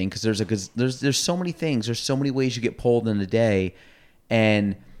handle anything, because there's so many things, there's so many ways you get pulled in a day,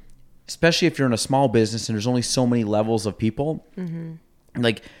 and especially if you're in a small business and there's only so many levels of people.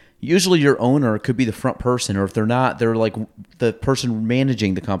 Like usually your owner could be the front person, or if they're not, they're like the person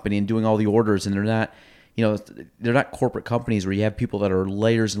managing the company and doing all the orders, and they're not corporate companies where you have people that are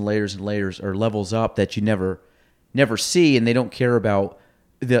layers and layers and layers or levels up that you never see, and they don't care about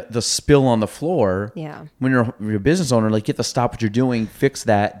the spill on the floor. Yeah. When you're a business owner, like you have to stop what you're doing, fix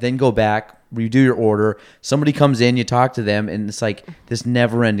that, then go back, redo your order. Somebody comes in, you talk to them, and it's like this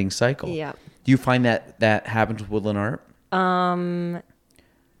never-ending cycle. Yeah. Do you find that happens with Woodland Art?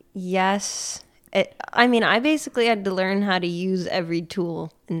 Yes. I basically had to learn how to use every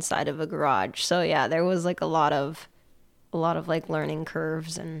tool inside of a garage. So yeah, there was like a lot of like learning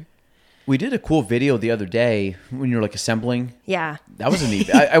curves and We did a cool video the other day when you were like assembling. Yeah. That was a neat.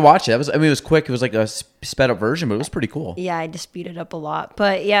 I watched it. It was quick. It was like a sped up version, but it was pretty cool. Yeah, I just speed it up a lot.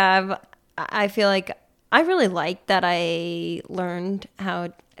 But yeah, I feel like I really like that I learned how,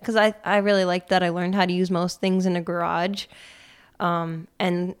 because I really like that I learned how to use most things in a garage.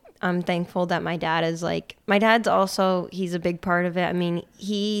 And I'm thankful that my dad's also, he's a big part of it. I mean,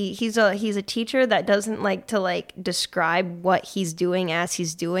 he's a teacher that doesn't like to like describe what he's doing as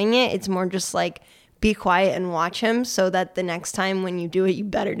he's doing it. It's more just like be quiet and watch him, so that the next time when you do it, you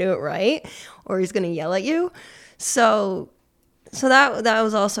better do it right, or he's going to yell at you. So that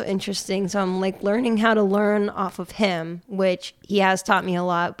was also interesting. So I'm like learning how to learn off of him, which he has taught me a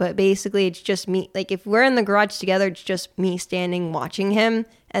lot. But basically, it's just me. Like if we're in the garage together, it's just me standing watching him,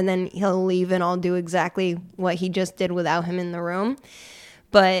 and then he'll leave and I'll do exactly what he just did without him in the room.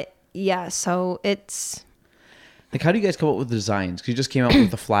 But yeah, so it's like, how do you guys come up with the designs? Because you just came out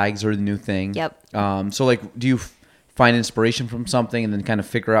with the flags or the new thing. Yep. So like, do you find inspiration from something and then kind of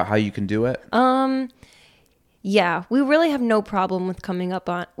figure out how you can do it? Yeah, we really have no problem with coming up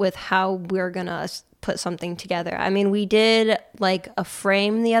with how we're gonna put something together. I mean, we did like a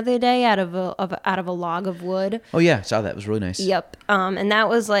frame the other day out of a log of wood. Oh yeah, I saw that. It was really nice. Yep. And that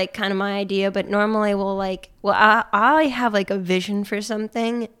was like kind of my idea. But normally I have like a vision for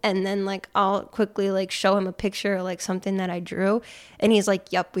something, and then like I'll quickly like show him a picture or like something that I drew, and he's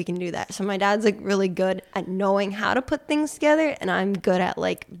like, "Yep, we can do that." So my dad's like really good at knowing how to put things together, and I'm good at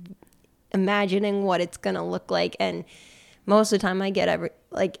like imagining what it's gonna look like. And most of the time I get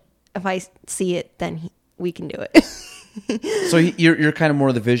if I see it, then we can do it. So you're kind of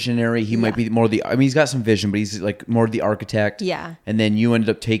more the visionary. He might be more he's got some vision, but he's like more the architect. Yeah. And then you ended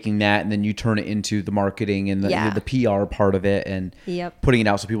up taking that and then you turn it into the marketing and the PR part of it, and putting it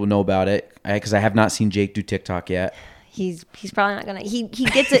out so people know about it. Because I have not seen Jake do TikTok yet. He's probably not gonna. He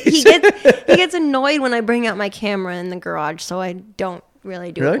gets it. He gets annoyed when I bring out my camera in the garage, so I don't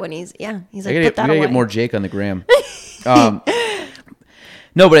really do it when he's like, put that away. We gotta get more Jake on the gram.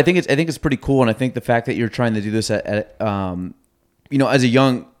 No, but I think it's pretty cool, and I think the fact that you're trying to do this at as a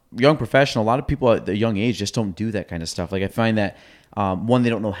young professional, a lot of people at a young age just don't do that kind of stuff. Like I find that one, they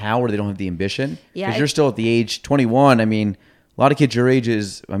don't know how, or they don't have the ambition. Yeah, because you're still at the age 21. I mean, a lot of kids your age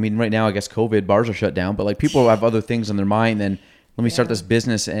right now I guess COVID, bars are shut down, but like people have other things on their mind than let me start this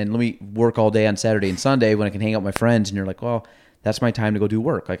business and let me work all day on Saturday and Sunday when I can hang out with my friends. And you're like, well, that's my time to go do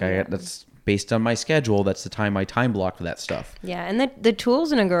work. Like that's based on my schedule. That's the time I time block for that stuff. Yeah. And the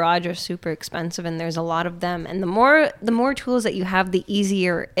tools in a garage are super expensive, and there's a lot of them. And the more tools that you have, the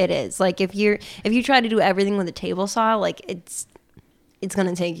easier it is. Like if you try to do everything with a table saw, like it's going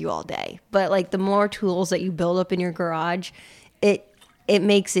to take you all day. But like the more tools that you build up in your garage, it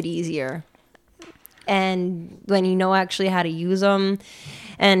makes it easier. And when you know actually how to use them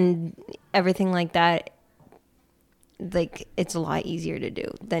and everything like that, like it's a lot easier to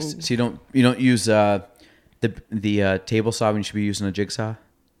do than. So you don't use the table saw when you should be using a jigsaw.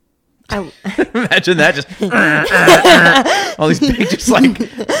 Imagine that, just all these big just like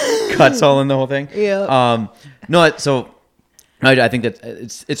cuts all in the whole thing. Yeah. No, so I think that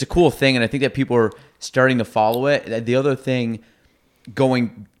it's a cool thing, and I think that people are starting to follow it. The other thing,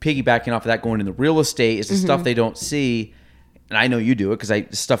 piggybacking off of that, going into real estate, is the stuff they don't see, and I know you do it because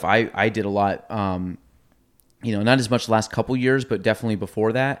I did a lot. Not as much the last couple years, but definitely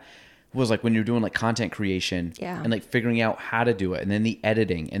before that, was like when you're doing like content creation and like figuring out how to do it, and then the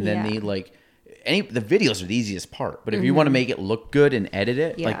editing, and then the videos are the easiest part. But if you want to make it look good and edit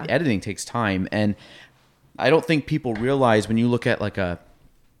it, like editing takes time. And I don't think people realize when you look at like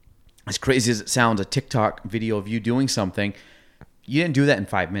as crazy as it sounds, a TikTok video of you doing something, you didn't do that in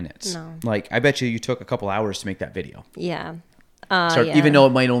 5 minutes. No. Like I bet you took a couple hours to make that video. Yeah. Even though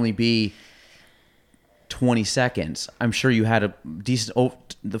it might only be 20 seconds, I'm sure you had a decent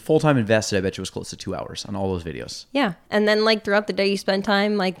the full-time invested, I bet you was close to 2 hours on all those videos. Yeah. And then like throughout the day you spend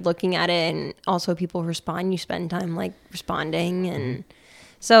time like looking at it, and also people respond, you spend time like responding. And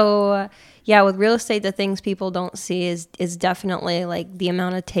so with real estate, the things people don't see is definitely like the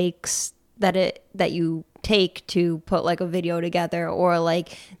amount of takes that you take to put like a video together, or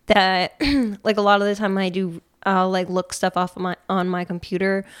like that like a lot of the time I'll like look stuff off on my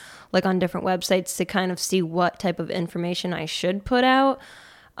computer, like on different websites, to kind of see what type of information I should put out.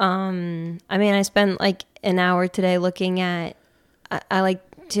 I spent like an hour today looking at, I like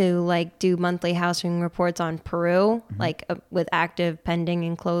to like do monthly housing reports on Peru, like with active, pending,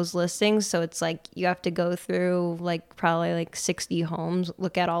 and closed listings. So it's like you have to go through like probably like 60 homes,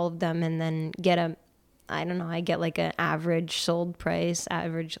 look at all of them, and then get I don't know, I get like an average sold price,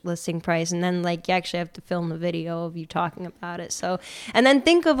 average listing price, and then like you actually have to film the video of you talking about it. So, and then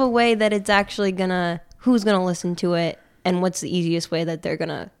think of a way that it's actually who's gonna listen to it, and what's the easiest way that they're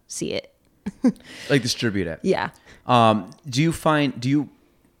gonna see it. Like distribute it. Yeah. Do you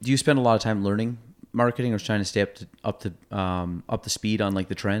spend a lot of time learning marketing or trying to stay up to speed on like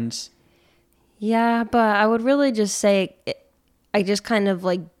the trends? Yeah, but I would really just say I just kind of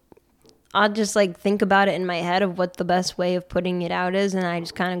like I'll just like think about it in my head of what the best way of putting it out is, and I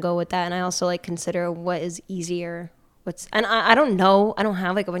just kind of go with that. And I also like consider what is easier. I don't know. I don't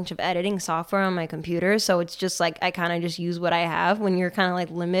have like a bunch of editing software on my computer, so it's just like I kind of just use what I have. When you're kind of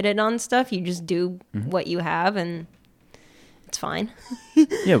like limited on stuff, you just do what you have, and it's fine.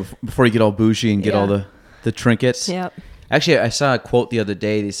 Yeah, before you get all bougie and get all the trinkets. Yep. Actually, I saw a quote the other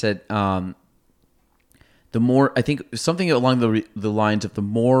day. They said, the more, I think something along the lines of the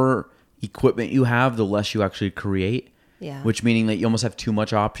more equipment you have, the less you actually create. Yeah. Which meaning that you almost have too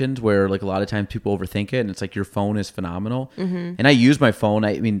much options where like a lot of times people overthink it and it's like your phone is phenomenal. Mm-hmm. And I use my phone.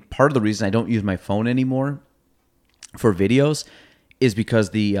 I mean, part of the reason I don't use my phone anymore for videos is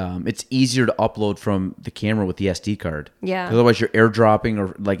because it's easier to upload from the camera with the SD card. Yeah. Otherwise you're airdropping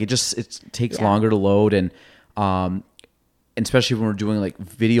or like it takes longer to load and especially when we're doing like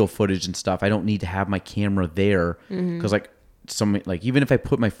video footage and stuff, I don't need to have my camera there because like even if I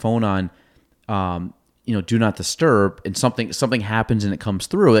put my phone on do not disturb and something happens and it comes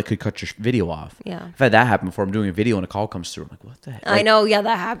through, that could cut your video off. Yeah. I've had that happen before. I'm doing a video and a call comes through. I'm like, what the heck? I know. Yeah,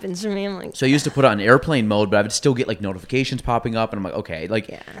 that happens to me. I'm like, so I used to put it on airplane mode, but I would still get like notifications popping up and I'm like, okay,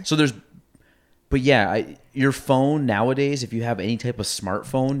 so your phone nowadays, if you have any type of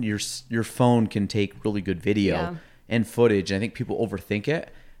smartphone, your phone can take really good video and footage. And I think people overthink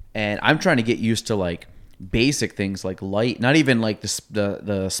it. And I'm trying to get used to like basic things like light, not even like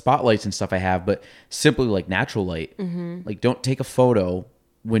the spotlights and stuff I have, but simply like natural light. Mm-hmm. Like don't take a photo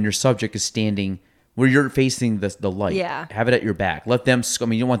when your subject is standing where you're facing the light. Yeah. Have it at your back. Let them,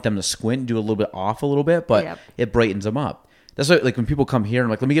 you don't want them to squint, do a little bit off a little bit, but it brightens them up. That's why like when people come here, I'm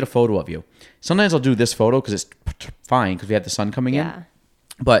like, let me get a photo of you. Sometimes I'll do this photo because it's fine because we have the sun coming in.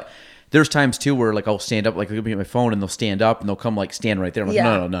 But there's times too where like I'll stand up, like they'll be at my phone and they'll stand up and they'll come like stand right there. I'm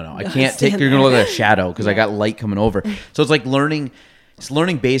like, no. I can't take, you're going to look like a shadow because I got light coming over. So it's like learning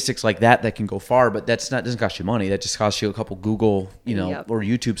basics like that can go far, but doesn't cost you money. That just costs you a couple Google, or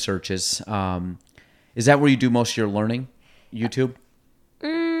YouTube searches. Is that where you do most of your learning? YouTube?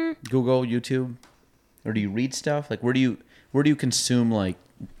 Google, YouTube? Or do you read stuff? Like where do you consume like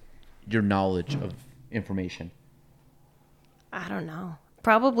your knowledge of information? I don't know.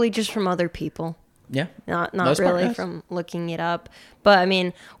 Probably just from other people. Yeah. Not really from looking it up. But I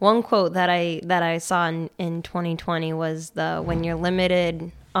mean, one quote that I saw in 2020 was when you're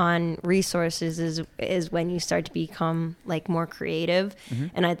limited on resources is when you start to become like more creative. Mm-hmm.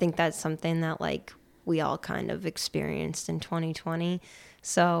 And I think that's something that like we all kind of experienced in 2020.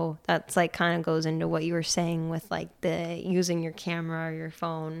 So that's like kind of goes into what you were saying with like the using your camera or your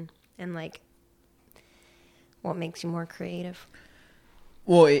phone and like what makes you more creative.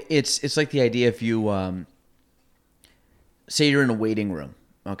 Well, it's like the idea if you say you're in a waiting room,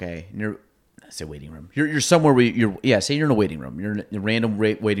 okay, and waiting room. You're somewhere where say you're in a waiting room. You're in a random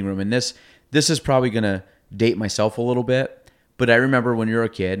waiting room, and this is probably gonna date myself a little bit, but I remember when you're a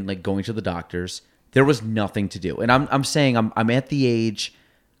kid, like going to the doctors, there was nothing to do, and I'm saying I'm at the age,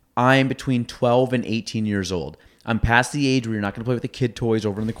 I'm between 12 and 18 years old. I'm past the age where you're not gonna play with the kid toys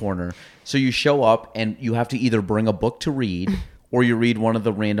over in the corner. So you show up and you have to either bring a book to read. Or you read one of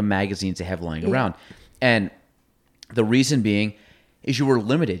the random magazines they have lying around. And the reason being is you were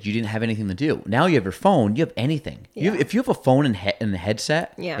limited. You didn't have anything to do. Now you have your phone. You have anything. Yeah. If you have a phone and a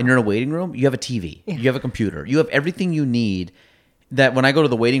headset and you're in a waiting room, you have a TV. Yeah. You have a computer. You have everything you need that when I go to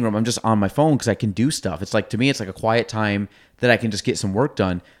the waiting room, I'm just on my phone because I can do stuff. It's like, to me, it's like a quiet time that I can just get some work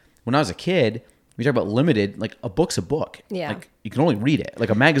done. When I was a kid, we talk about limited, like a book's a book. Yeah. Like you can only read it. Like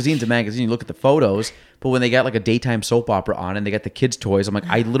a magazine's a magazine. You look at the photos, but when they got like a daytime soap opera on and they got the kids' toys, I'm like,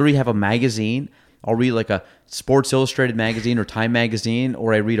 I literally have a magazine. I'll read like a Sports Illustrated magazine or Time magazine,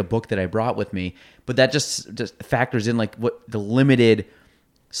 or I read a book that I brought with me. But that just factors in like what the limited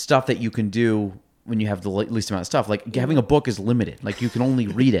stuff that you can do when you have the least amount of stuff. Like having a book is limited. Like you can only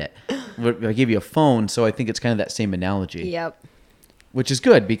read it. I gave you a phone, so I think it's kind of that same analogy. Yep. Which is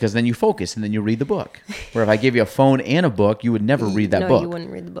good because then you focus and then you read the book. Where if I gave you a phone and a book, you would never read that book. No, you wouldn't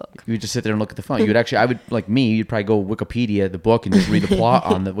read the book. You would just sit there and look at the phone. You'd you'd probably go Wikipedia the book and just read the plot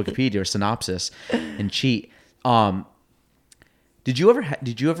on the Wikipedia or synopsis and cheat. Did you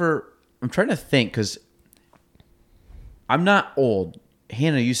ever, I'm trying to think because I'm not old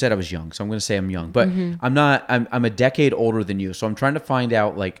Hannah, you said I was young, so I'm going to say I'm young, but I'm not. I'm a decade older than you, so I'm trying to find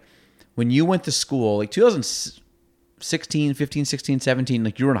out like when you went to school, like 2016, 15, 16, 17,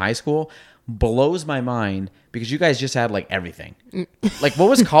 like you were in high school, blows my mind because you guys just had like everything. Like what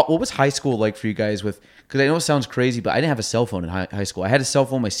was high school like for you guys with? Because I know it sounds crazy, but I didn't have a cell phone in high school. I had a cell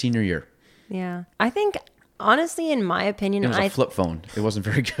phone my senior year. Yeah, I think honestly, in my opinion, It was a flip phone. It wasn't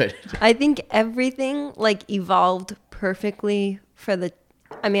very good. I think everything like evolved perfectly for the.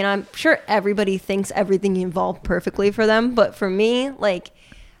 I mean, I'm sure everybody thinks everything evolved perfectly for them, but for me, like,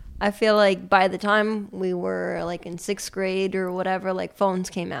 I feel like by the time we were like in 6th grade or whatever, like phones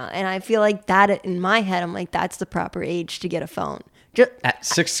came out, and I feel like that in my head, I'm like, that's the proper age to get a phone. At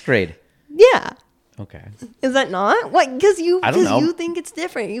 6th grade. Yeah. Okay. Is that not? What? Because you think it's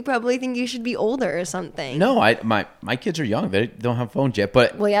different. You probably think you should be older or something. No, my kids are young. They don't have phones yet,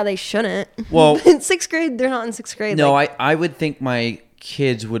 but Well, yeah, they shouldn't. Well, in 6th grade, they're not in 6th grade. No, like, I would think my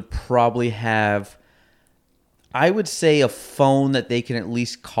kids would probably have, I would say, a phone that they can at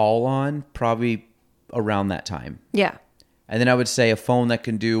least call on probably around that time. Yeah. And then I would say a phone that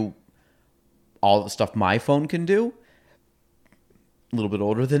can do all the stuff my phone can do. A little bit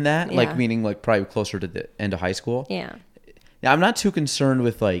older than that, like meaning like probably closer to the end of high school. Yeah. Now I'm not too concerned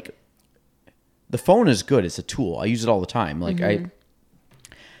with like the phone is good. It's a tool. I use it all the time. Like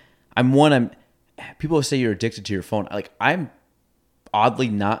people say you're addicted to your phone. Like I'm oddly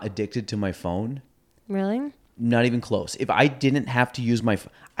not addicted to my phone. Really? Not even close. If I didn't have to use my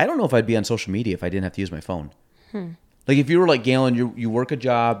I don't know if I'd be on social media if I didn't have to use my phone. Like if you were like Galen, you work a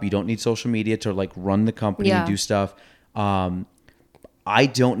job, you don't need social media to like run the company and do stuff. I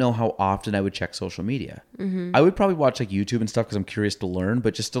don't know how often I would check social media. I would probably watch like YouTube and stuff because I'm curious to learn,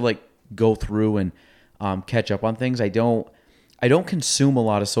 but just to like go through and catch up on things. I don't consume a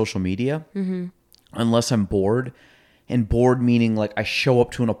lot of social media unless I'm bored. And bored meaning like I show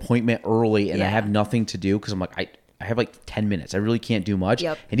up to an appointment early and I have nothing to do because I'm like I have like 10 minutes. I really can't do much.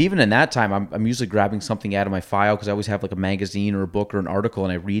 Yep. And even in that time, I'm usually grabbing something out of my file because I always have like a magazine or a book or an article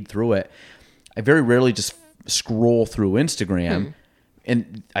and I read through it. I very rarely just scroll through Instagram.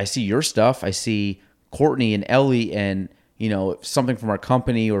 And I see your stuff. I see Courtney and Ellie and, you know, something from our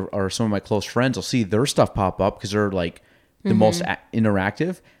company or some of my close friends. I'll see their stuff pop up because they're like the most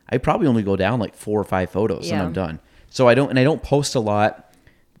interactive. I probably only go down like 4 or 5 photos and I'm done. So I don't post a lot.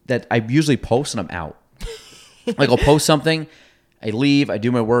 That I usually post and I'm out. Like I'll post something, I leave, I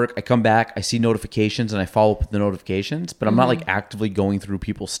do my work, I come back, I see notifications and I follow up with the notifications. But I'm not like actively going through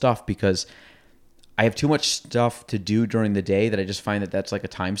people's stuff because I have too much stuff to do during the day that I just find that that's like a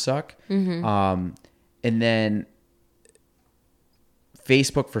time suck. And then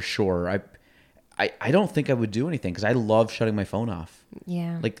Facebook for sure. I don't think I would do anything because I love shutting my phone off.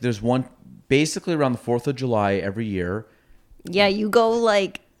 Yeah. Like there's one basically around the 4th of July every year. Yeah, you go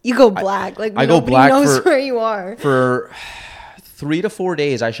black. Like I go nobody black knows where you are. For 3 to 4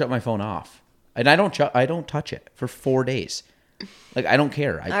 days, I shut my phone off. And I don't touch it for 4 days. Like I don't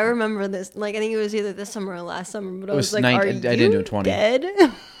care. I remember this. Like I think it was either this summer or last summer. But I was like, I didn't do it 20.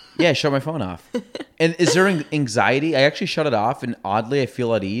 Dead? Yeah, shut my phone off. And is there anxiety? I actually shut it off, and oddly, I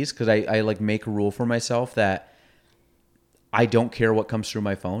feel at ease because I like make a rule for myself that I don't care what comes through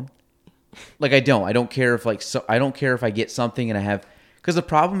my phone. Like I don't care if I don't care if I get something and I have because the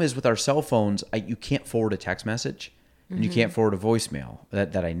problem is with our cell phones, you can't forward a text message and you can't forward a voicemail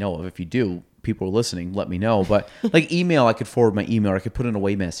that I know of. If you do, people are listening, let me know. But like email, I could forward my email. Or I could put in a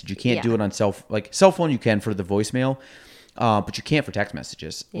away message. You can't do it on cell phone. You can for the voicemail, but you can't for text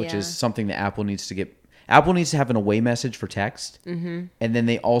messages, which is something that Apple needs to get. Apple needs to have an away message for text, and then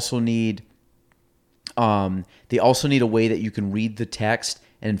they also need a way that you can read the text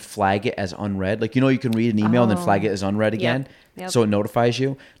and flag it as unread. Like, you know, you can read an email and then flag it as unread again. Yep. So it notifies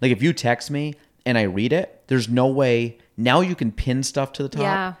you. Like if you text me and I read it, there's no way. Now you can pin stuff to the top.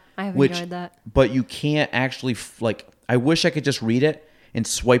 Yeah, I have enjoyed that. But you can't actually, I wish I could just read it and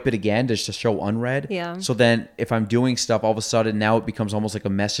swipe it again just to show unread. Yeah. So then if I'm doing stuff, all of a sudden now it becomes almost like a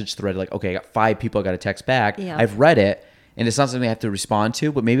message thread. Like, okay, I got 5 people I got to text back. Yeah. I've read it and it's not something I have to respond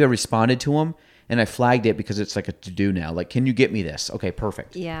to, but maybe I responded to them. And I flagged it because it's like a to-do now. Like, can you get me this? Okay,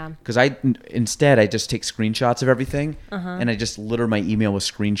 perfect. Yeah. Because instead I just take screenshots of everything, and I just litter my email with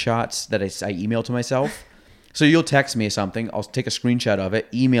screenshots that I email to myself. So you'll text me something, I'll take a screenshot of it,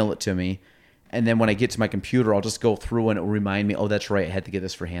 email it to me, and then when I get to my computer, I'll just go through and it will remind me, oh, that's right, I had to get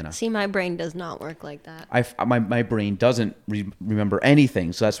this for Hannah. See, my brain does not work like that. My brain doesn't remember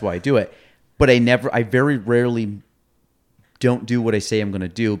anything, so that's why I do it. But I very rarely don't do what I say I'm going to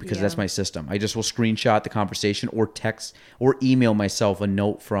do because that's my system. I just will screenshot the conversation or text or email myself a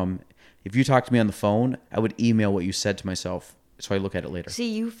note from, if you talk to me on the phone, I would email what you said to myself so I look at it later. See,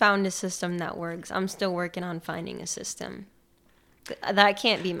 you found a system that works. I'm still working on finding a system. That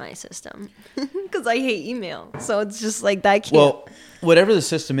can't be my system because I hate email. So it's just like that can't. Well, whatever the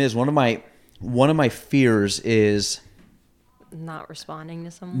system is, one of my fears is not responding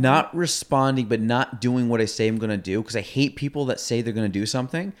to someone. Not responding, but not doing what I say I'm going to do, because I hate people that say they're going to do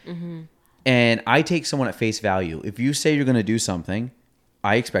something. Mm-hmm. And I take someone at face value. If you say you're going to do something,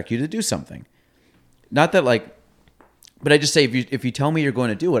 I expect you to do something. Not that like, but I just say if you tell me you're going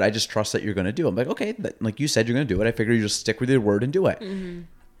to do it, I just trust that you're going to do it. I'm like, okay, like you said you're going to do it. I figure you just stick with your word and do it. Mm-hmm.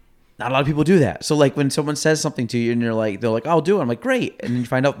 Not a lot of people do that. So like when someone says something to you and they're like, I'll do it. I'm like, great. And then you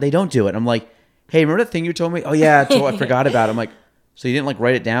find out they don't do it. I'm like, hey, remember that thing you told me? Oh yeah, I forgot about it. I'm like, so you didn't like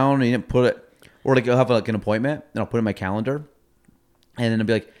write it down, or you didn't put it, or like you'll have like an appointment and I'll put it in my calendar, and then I'll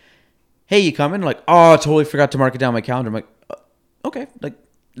be like, hey, you coming? Like, oh, I totally forgot to mark it down on my calendar. I'm like, okay, like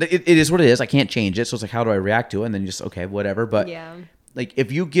it is what it is. I can't change it. So it's like, how do I react to it? And then just, okay, whatever. But yeah, like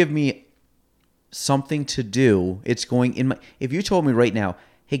if you give me something to do, it's going in my, if you told me right now,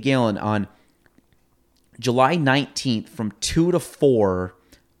 hey, Galen, on July 19th from 2 to 4,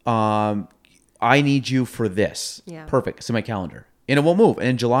 I need you for this. Yeah. Perfect. It's in my calendar. And it won't move.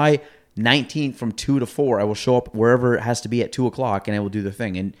 And July 19th from 2 to 4, I will show up wherever it has to be at 2 o'clock, and I will do the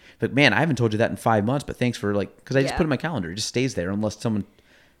thing. And but man, I haven't told you that in 5 months, but thanks for like, because I just put it in my calendar. It just stays there unless someone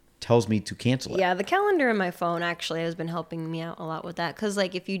tells me to cancel it. Yeah, the calendar in my phone actually has been helping me out a lot with that. Because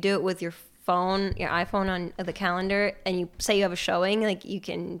like if you do it with your phone, your iPhone on the calendar, and you say you have a showing, like you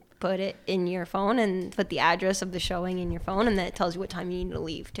can put it in your phone and put the address of the showing in your phone, and then it tells you what time you need to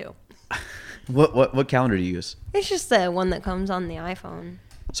leave too. What calendar do you use? It's just the one that comes on the iPhone.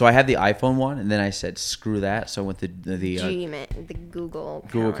 So I had the iPhone one, and then I said screw that. So I went to the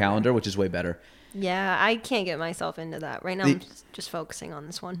Google Calendar, which is way better. Yeah, I can't get myself into that right now. I'm just focusing on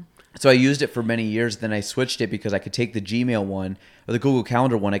this one. So I used it for many years. Then I switched it because I could take the Gmail one or the Google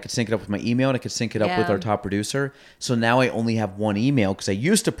Calendar one. I could sync it up with my email, and I could sync it up with our top producer. So now I only have one email, because I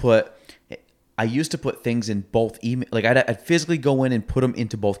used to put things in both email. Like I'd physically go in and put them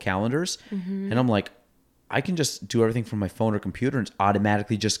into both calendars, and I'm like, I can just do everything from my phone or computer, and it's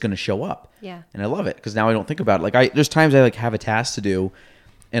automatically just going to show up. Yeah, and I love it because now I don't think about it. Like there's times I like have a task to do,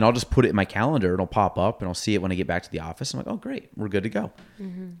 and I'll just put it in my calendar, and it'll pop up, and I'll see it when I get back to the office. I'm like, oh great, we're good to go.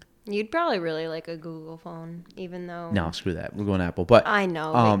 Mm-hmm. You'd probably really like a Google phone, even though... No, screw that. We're going Apple. But I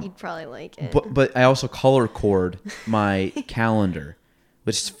know, but you'd probably like it. But I also color code my calendar,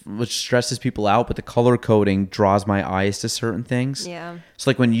 which stresses people out, but the color coding draws my eyes to certain things. Yeah. So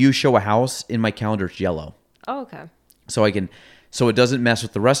like when you show a house, in my calendar it's yellow. Oh, okay. So it doesn't mess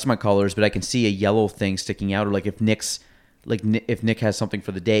with the rest of my colors, but I can see a yellow thing sticking out, or like if Nick has something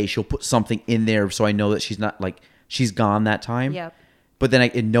for the day, she'll put something in there so I know that she's not like she's gone that time. Yep. But then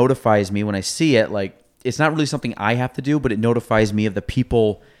it notifies me when I see it. Like it's not really something I have to do, but it notifies me of the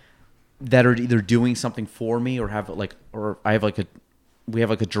people that are either doing something for me or we have like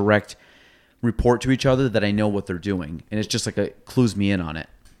a direct report to each other that I know what they're doing, and it's just like it clues me in on it.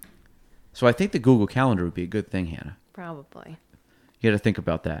 So I think the Google Calendar would be a good thing, Hannah. Probably. You got to think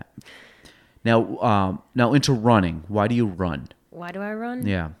about that. Now into running. Why do you run? Why do I run?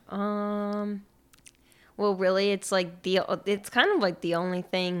 Yeah. Well, really, it's like it's kind of like the only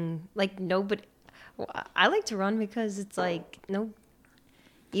thing. Like nobody. I like to run because it's like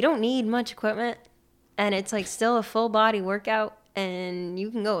you don't need much equipment, and it's like still a full body workout, and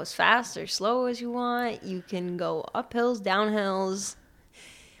you can go as fast or slow as you want. You can go up hills, down hills.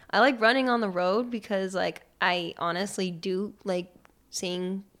 I like running on the road because like I honestly do like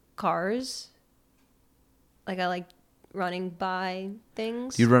seeing cars. Like I like running by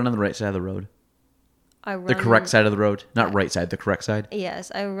things. Do you run on the right side of the road? I run the correct side of the road, not right side, the correct side.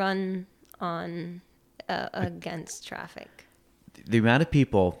 Yes, I run on against traffic. The amount of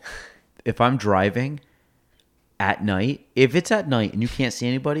people, if I'm driving at night, if it's at night and you can't see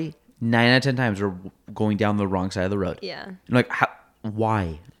anybody, 9 out of 10 times we're going down the wrong side of the road. Yeah. I'm like,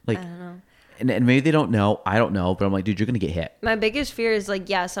 why? Like, I don't know. And maybe they don't know. I don't know. But I'm like, dude, you're going to get hit. My biggest fear is like,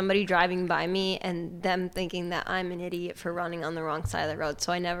 somebody driving by me and them thinking that I'm an idiot for running on the wrong side of the road.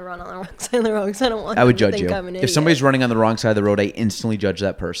 So I never run on the wrong side of the road because I don't want them to think I'm an idiot. If somebody's running on the wrong side of the road, I instantly judge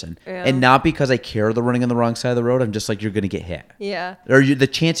that person. Yeah. And not because I care they're running on the wrong side of the road. I'm just like, you're going to get hit. Yeah. Or the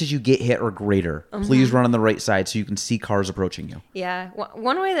chances you get hit are greater. Mm-hmm. Please run on the right side so you can see cars approaching you. Yeah.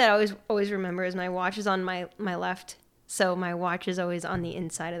 One way that I always remember is my watch is on my left. So my watch is always on the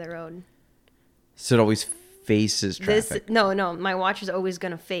inside of the road. So it always faces traffic. No. My watch is always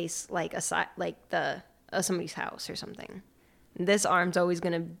gonna face like a side, like somebody's house or something. This arm's always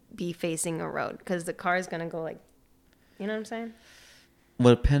gonna be facing a road because the car is gonna go like, you know what I'm saying?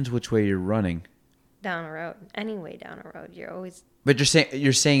 Well, it depends which way you're running. down a road. Any way down a road, you're always. But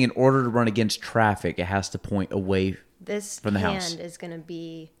you're saying in order to run against traffic, it has to point away from the house. This hand is going to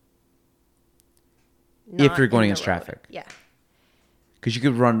be. If you're going against traffic. Yeah. Because you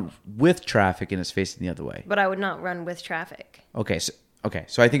could run with traffic and it's facing the other way. But I would not run with traffic. Okay,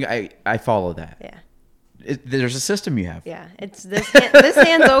 so I think I follow that. Yeah. There's a system you have. Yeah, it's this. This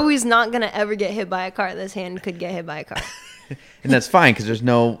hand's always not gonna ever get hit by a car. This hand could get hit by a car. And that's fine because there's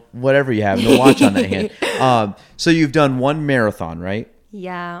no whatever you have, no watch on that hand. So you've done one marathon, right?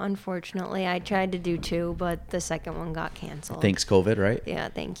 Yeah, unfortunately, I tried to do 2, but the second one got canceled. Thanks, COVID, right? Yeah,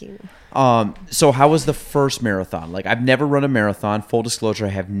 thank you. So how was the first marathon? Like, I've never run a marathon. Full disclosure, I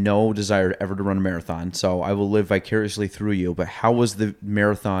have no desire ever to run a marathon, so I will live vicariously through you. But how was the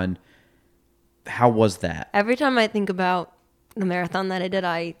marathon? How was that? Every time I think about the marathon that I did,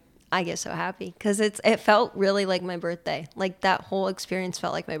 I get so happy because it felt really like my birthday. Like, that whole experience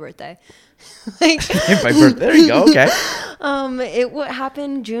felt like my birthday. Like, my birthday. There you go. Okay. What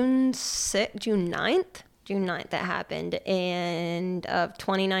happened June 9th that happened, and of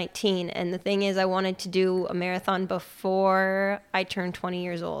 2019. And the thing is, I wanted to do a marathon before I turned 20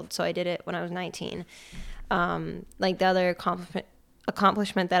 years old, so I did it when I was 19. Like, the other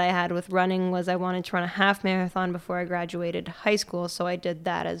accomplishment that I had with running was I wanted to run a half marathon before I graduated high school, so I did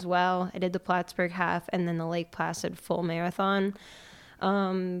that as well. I did the Plattsburgh half and then the Lake Placid full marathon.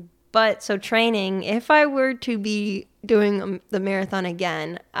 But so training, if I were to be doing the marathon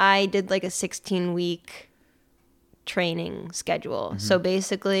again, I did like a 16-week training schedule. Mm-hmm. So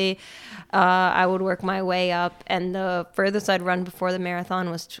basically, I would work my way up, and the furthest I'd run before the marathon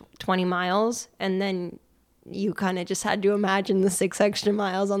was 20 miles, and then you kind of just had to imagine the 6 extra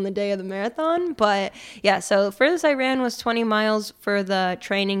miles on the day of the marathon. But yeah, so the furthest I ran was 20 miles for the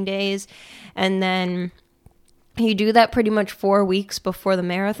training days, and then you do that pretty much 4 weeks before the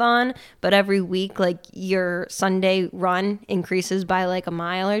marathon, but every week, like, your Sunday run increases by like a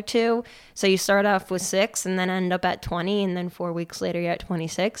mile or 2. So you start off with 6 and then end up at 20, and then 4 weeks later you're at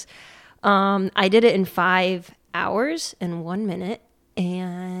 26. I did it in 5 hours and 1 minute,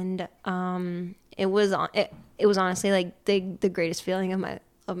 and it was honestly like the greatest feeling of my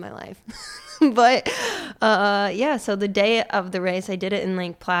life. But yeah, so the day of the race, I did it in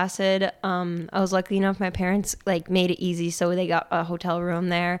Lake Placid. I was lucky enough, my parents like made it easy, so they got a hotel room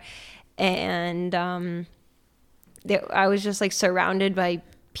there, and I was just like surrounded by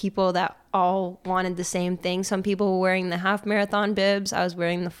people that all wanted the same thing. Some people were wearing the half marathon bibs, I was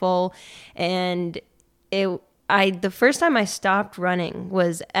wearing the full, and the first time I stopped running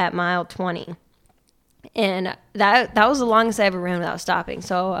was at mile 20. And that was the longest I ever ran without stopping.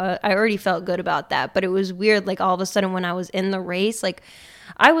 So I already felt good about that. But it was weird, like, all of a sudden when I was in the race, like,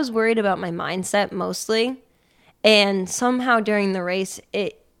 I was worried about my mindset mostly. And somehow during the race,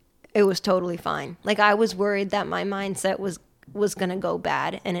 it was totally fine. Like, I was worried that my mindset was going to go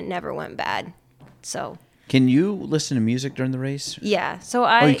bad, and it never went bad. So... Can you listen to music during the race? Yeah. So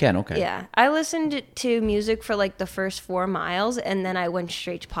you can? Okay. Yeah. I listened to music for like the first 4 miles, and then I went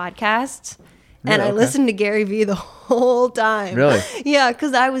straight to podcasts. Really? And I listened to Gary Vee the whole time. Really? Yeah,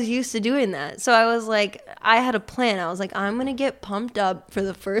 because I was used to doing that. So I was like, I had a plan. I was like, I'm going to get pumped up for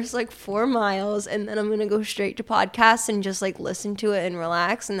the first like 4 miles, and then I'm going to go straight to podcasts and just like listen to it and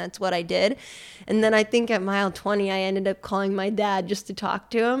relax. And that's what I did. And then I think at mile 20, I ended up calling my dad just to talk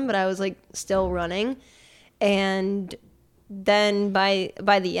to him, but I was like still running. And then by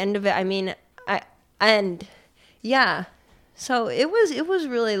the end of it, I mean, so it was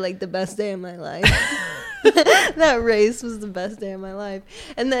really like the best day of my life. That race was the best day of my life.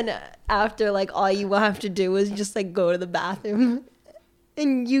 And then after, like, all you have to do is just like go to the bathroom,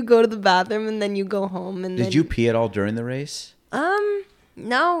 and you go to the bathroom, and then you go home. And did you pee at all during the race?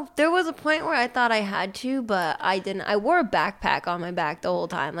 No, there was a point where I thought I had to, but I didn't. I wore a backpack on my back the whole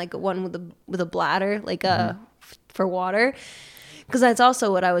time, like one with a bladder, like for water, because that's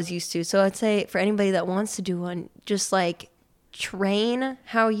also what I was used to. So I'd say for anybody that wants to do one, just like train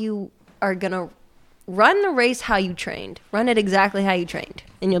how you are gonna run the race, how you trained. Run it exactly how you trained,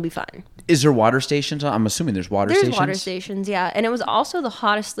 and you'll be fine. Is there water stations? I'm assuming there's water stations. There's water stations, yeah. And it was also the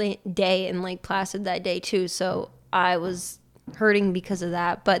hottest day in Lake Placid that day too, so I was hurting because of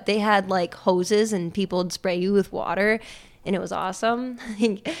that. But they had like hoses, and people would spray you with water, and it was awesome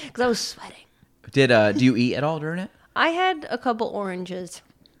because I was sweating. Do you eat at all during it? I had a couple oranges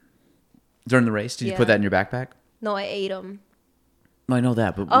during the race. Did you put that in your backpack? No, I ate them. I know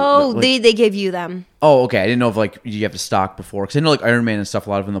that, but they give you them. Oh, okay. I didn't know if like you have to stock before, because I know like Iron Man and stuff. A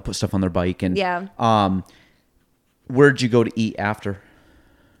lot of them they'll put stuff on their bike, and where'd you go to eat after?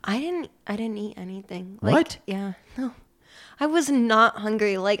 I didn't eat anything. What? Yeah, no. I was not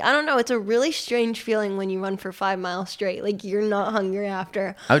hungry. Like, I don't know. It's a really strange feeling when you run for 5 miles straight. Like, you're not hungry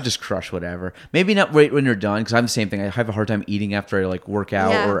after. I would just crush whatever. Maybe not right when you're done, because I'm the same thing. I have a hard time eating after I like work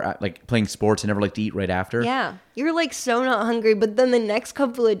out or like playing sports. I never like to eat right after. Yeah. You're like so not hungry, but then the next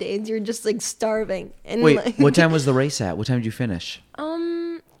couple of days you're just like starving. And Wait, like, what time was the race at? What time did you finish?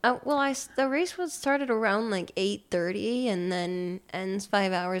 The race was started around like 8:30 and then ends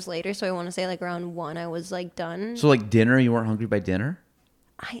 5 hours later. So I want to say like around 1 I was like done. So like dinner, you weren't hungry by dinner?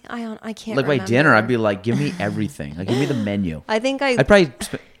 I can't Like remember. by dinner, I'd be like, give me everything. Like give me the menu. I think I'd probably.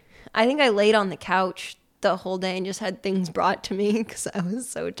 I think I laid on the couch the whole day and just had things brought to me because I was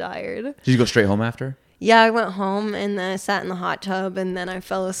so tired. Did you go straight home after? Yeah, I went home and then I sat in the hot tub and then I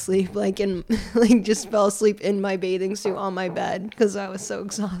fell asleep just fell asleep in my bathing suit on my bed because I was so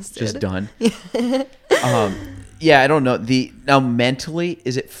exhausted. Just done. Yeah, I don't know. Now mentally,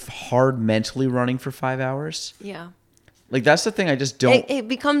 is it hard mentally running for 5 hours? Yeah. Like that's the thing. I just don't. It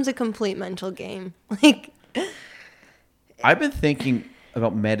becomes a complete mental game. Like I've been thinking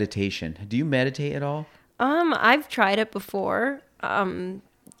about meditation. Do you meditate at all? I've tried it before.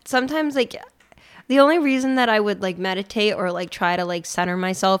 Sometimes like the only reason that I would like meditate or like try to like center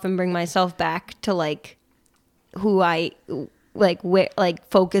myself and bring myself back to like who I like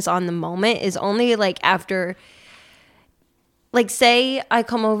focus on the moment is only like after like say I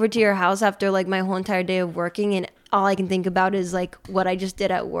come over to your house after like my whole entire day of working and all I can think about is like what I just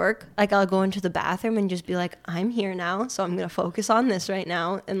did at work. Like I'll go into the bathroom and just be like, I'm here now, so I'm going to focus on this right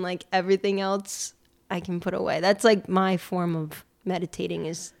now and like everything else I can put away. That's like my form of meditating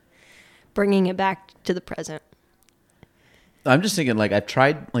is bringing it back to the present. I'm just thinking, like, I've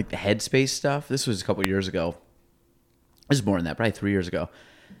tried, like, the Headspace stuff. This was a couple years ago. This is more than that, probably 3 years ago.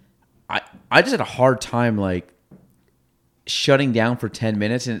 I just had a hard time, like, shutting down for 10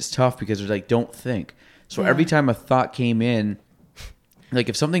 minutes, and it's tough because there's, like, don't think. So every time a thought came in, like,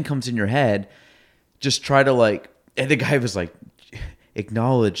 if something comes in your head, just try to, like, and the guy was like,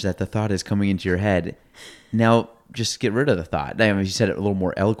 acknowledge that the thought is coming into your head. Now, just get rid of the thought. I mean, he said it a little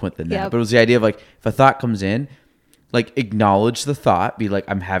more eloquent than that, but it was the idea of like, if a thought comes in, like acknowledge the thought, be like,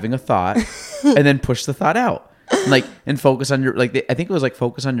 I'm having a thought, and then push the thought out, like, and focus on your, like, I think it was like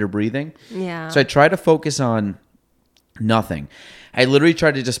focus on your breathing. Yeah. So I try to focus on nothing. I literally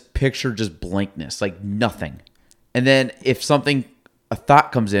tried to just picture just blankness, like nothing. And then if a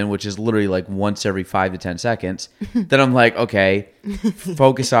thought comes in, which is literally like once every 5 to 10 seconds, then I'm like, okay,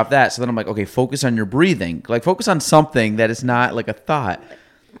 focus off that. So then I'm like, okay, focus on your breathing. Like focus on something that is not like a thought.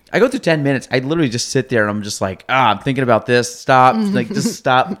 I go through 10 minutes. I literally just sit there and I'm just like, I'm thinking about this. Stop. Like just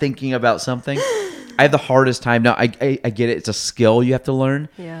stop thinking about something. I have the hardest time. Now I get it. It's a skill you have to learn.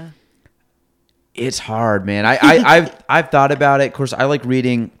 Yeah. It's hard, man. I've thought about it. Of course, I like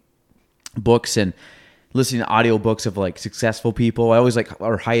reading books and listening to audiobooks of like successful people. I always like,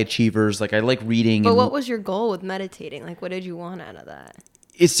 or high achievers. Like I like reading. But what was your goal with meditating? Like, what did you want out of that?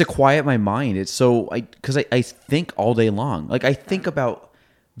 It's to quiet my mind. It's so because I think all day long. Like I think about,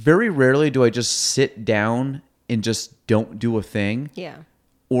 very rarely do I just sit down and just don't do a thing. Yeah.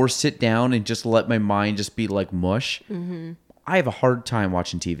 Or sit down and just let my mind just be like mush. Mm-hmm. I have a hard time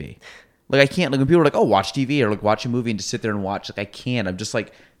watching TV. Like I can't, like when people are like, oh, watch TV or like watch a movie and just sit there and watch. Like I can't. I'm just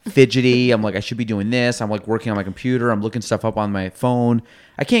like fidgety. I'm like, I should be doing this. I'm like working on my computer. I'm looking stuff up on my phone.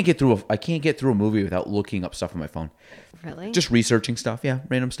 I can't get through a movie without looking up stuff on my phone. Really? Just researching stuff. Yeah.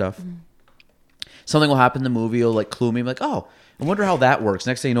 Random stuff. Mm. Something will happen in the movie. It'll like clue me. I'm like, oh, I wonder how that works.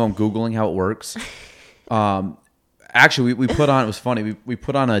 Next thing you know, I'm Googling how it works. Actually, we put on, it was funny. We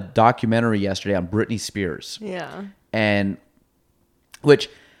put on a documentary yesterday on Britney Spears. Yeah. And which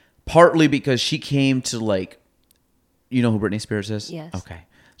partly because she came to like, you know who Britney Spears is? Yes. Okay.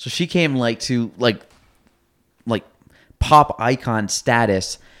 So she came like to like pop icon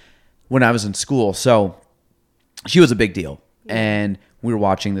status when I was in school. So she was a big deal. Yeah. And we were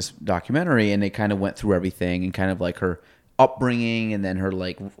watching this documentary and they kind of went through everything and kind of like her upbringing and then her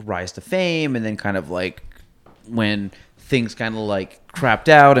like rise to fame and then kind of like when things kind of like crapped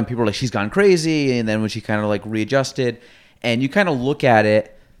out and people were like, she's gone crazy. And then when she kind of like readjusted and you kind of look at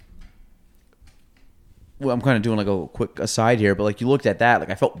it. Well, I'm kind of doing like a quick aside here, but like you looked at that,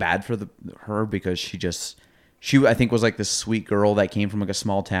 like I felt bad for her because she I think was like this sweet girl that came from like a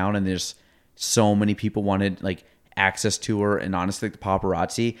small town and there's so many people wanted like access to her and honestly like the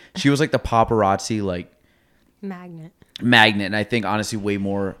paparazzi. She was like the paparazzi like magnet. And I think honestly way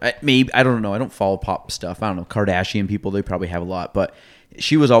more, maybe, I don't know. I don't follow pop stuff. I don't know. Kardashian people, they probably have a lot, but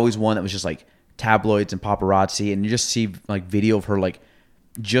she was always one that was just like tabloids and paparazzi and you just see like video of her like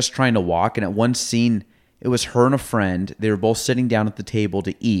just trying to walk. And at one scene, It was her and a friend. They were both sitting down at the table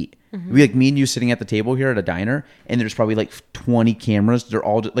to eat. It'd be like me and you sitting at the table here at a diner, and there's probably like 20 cameras. They're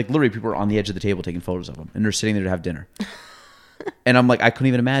all like literally people are on the edge of the table taking photos of them, and they're sitting there to have dinner. And I'm like, I couldn't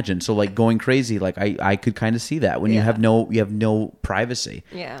even imagine. So like going crazy, like I could kind of see that when you have no privacy.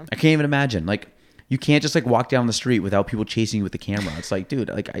 Yeah. I can't even imagine. Like you can't just like walk down the street without people chasing you with the camera. It's like, dude,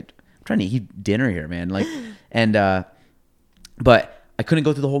 like I'm trying to eat dinner here, man. Like, and but I couldn't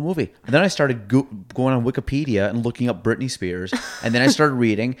go through the whole movie. And then I started going on Wikipedia and looking up Britney Spears. And then I started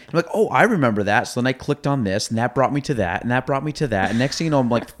reading. I'm like, oh, I remember that. So then I clicked on this, and that brought me to that, and that brought me to that. And next thing you know, I'm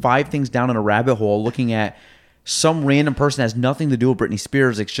like 5 things down in a rabbit hole looking at some random person that has nothing to do with Britney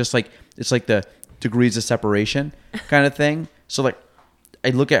Spears. It's just like, it's like the degrees of separation kind of thing. So like I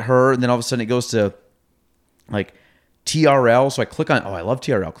look at her, and then all of a sudden it goes to like TRL. So I click on, oh, I love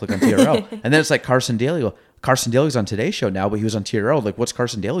TRL. Click on TRL. And then it's like Carson Daly. Well, Carson Daly's on Today's Show now, but he was on TRL. Like, what's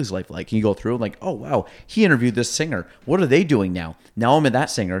Carson Daly's life like? And you go through like, oh, wow, he interviewed this singer. What are they doing now? Now I'm at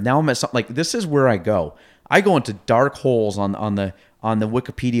that singer. Now I'm at something. Like, this is where I go. I go into dark holes on the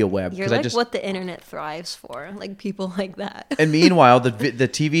Wikipedia web. You're like what the internet thrives for, like people like that. And meanwhile, the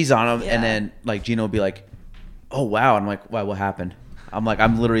TV's on them, and then like Gino will be like, oh, wow. And I'm like, wow, what happened? I'm like,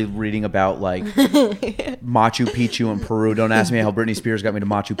 I'm literally reading about like Machu Picchu in Peru. Don't ask me how Britney Spears got me to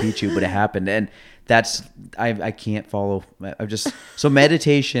Machu Picchu, but it happened. And that's, I can't follow. I just, so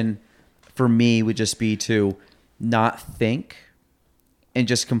meditation for me would just be to not think and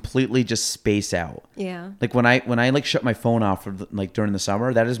just completely just space out. Yeah. Like when I like shut my phone off for like during the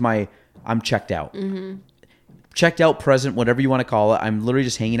summer, that is I'm checked out. Mm-hmm. Checked out, present, whatever you want to call it. I'm literally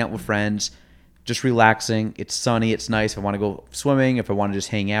just hanging out with friends, just relaxing. It's sunny. It's nice. If I want to go swimming, if I want to just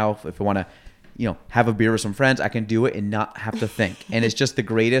hang out, if I want to, have a beer with some friends, I can do it and not have to think. And it's just the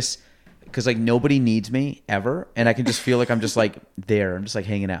greatest because like nobody needs me ever. And I can just feel like I'm just like there. I'm just like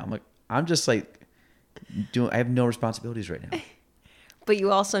hanging out. I'm just like I have no responsibilities right now. But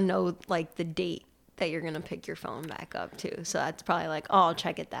you also know like the date that you're going to pick your phone back up too. So that's probably like, oh, I'll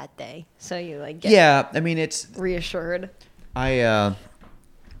check it that day. So you like get I mean, it's reassured. I'll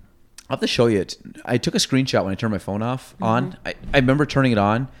have to show you it. I took a screenshot when I turned my phone off on. I remember turning it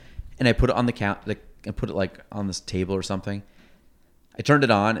on, and I put it on the count. Like I put it like on this table or something. I turned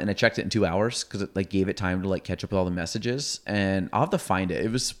it on and I checked it in 2 hours because it like gave it time to like catch up with all the messages. And I'll have to find it.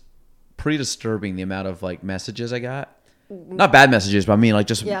 It was pretty disturbing the amount of like messages I got. Not bad messages, but I mean like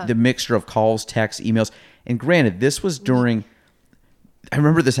just the mixture of calls, texts, emails. And granted, this was during. I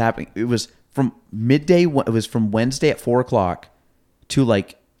remember this happening. It was from midday. It was from Wednesday at 4:00 to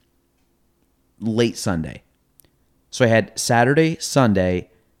like late Sunday. So I had Saturday, Sunday,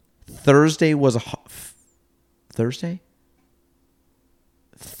 Thursday was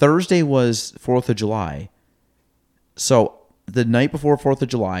Thursday was 4th of July. So the night before 4th of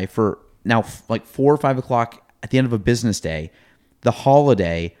July for now like 4 or 5 o'clock at the end of a business day, the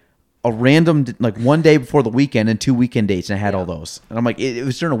holiday, a random like one day before the weekend and 2 weekend dates, and I had all those. And I'm like, it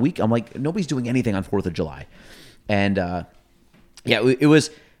was during a week. I'm like, nobody's doing anything on 4th of July. And it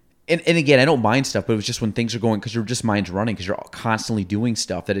was. And again, I don't mind stuff, but it was just when things are going, because your just mind's running, because you're constantly doing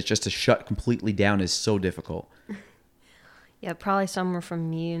stuff, that it's just to shut completely down is so difficult. Yeah, probably somewhere from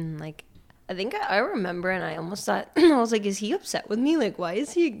me, and like, I think I remember, and I almost thought, I was like, is he upset with me? Like, why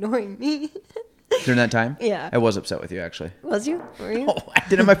is he ignoring me? During that time? Yeah. I was upset with you, actually. Was you? Were you? Oh, I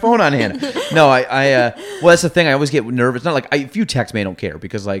didn't have my phone on hand. No, well, that's the thing. I always get nervous. Not like, if you text me, I don't care,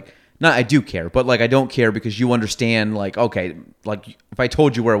 because like, I do care, but like I don't care because you understand, like, okay, like if I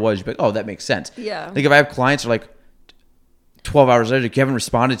told you where it was, you'd be like, oh, that makes sense. Yeah. Like if I have clients who are like 12 hours later, you haven't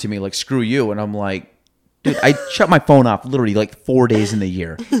responded to me, like screw you. And I'm like, dude, I shut my phone off literally like 4 days in the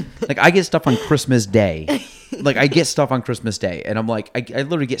year. Like I get stuff on Christmas Day. Like I get stuff on Christmas Day. And I'm like, I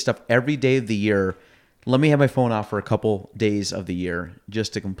literally get stuff every day of the year. Let me have my phone off for a couple days of the year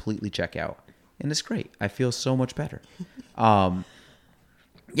just to completely check out. And it's great. I feel so much better.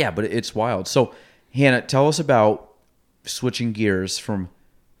 Yeah, but it's wild. So, Hannah, tell us about switching gears from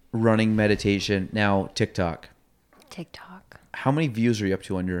running, meditation, now TikTok. How many views are you up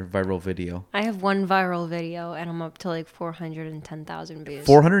to on your viral video? I have one viral video, and I'm up to like 410,000 views.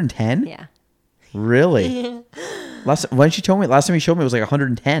 410? Yeah. Really? When she told me, last time you showed me, it was like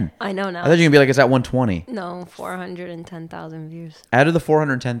 110. I know now. I thought you were going to be like, it's at 120. No, 410,000 views. Out of the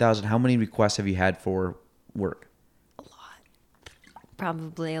 410,000, how many requests have you had for work?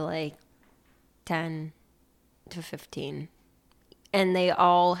 Probably like 10 to 15. And they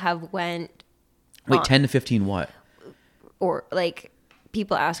all have went... Wait, 10 to 15 what? Or like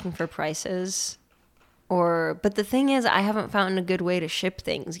people asking for prices. But the thing is, I haven't found a good way to ship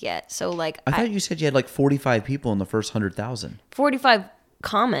things yet. So like... I thought you said you had like 45 people in the first 100,000. 45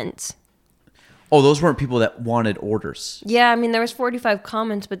 comments. Oh, those weren't people that wanted orders. Yeah, I mean, there was 45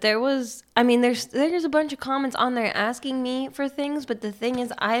 comments, but there's a bunch of comments on there asking me for things, but the thing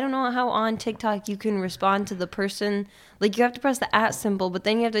is, I don't know how on TikTok you can respond to the person. Like, you have to press the @ symbol, but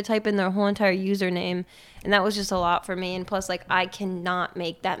then you have to type in their whole entire username, and that was just a lot for me. And plus, like, I cannot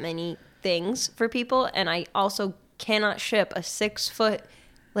make that many things for people, and I also cannot ship a 6-foot,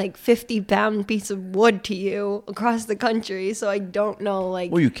 like 50-pound piece of wood to you across the country. So I don't know,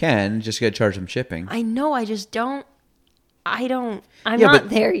 like. Well, you can just gotta charge them shipping. I know. I just don't. I'm not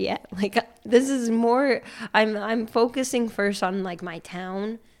there yet. Like, this is more. I'm focusing first on like my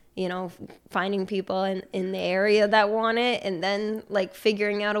town. You know, finding people in the area that want it, and then like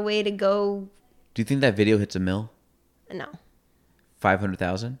figuring out a way to go. Do you think that video hits $1 million? No.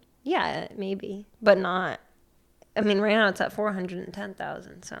 500,000? Yeah, maybe, but not. I mean, right now it's at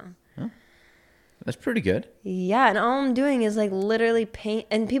 410,000. So. Huh? That's pretty good. Yeah, and all I'm doing is like literally paint.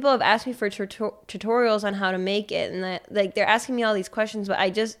 And people have asked me for tutorials on how to make it, and that, like, they're asking me all these questions, but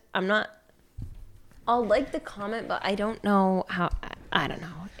I'm not. I'll like the comment, but I don't know how. I don't know.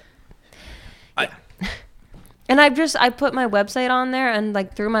 Yeah. And I put my website on there, and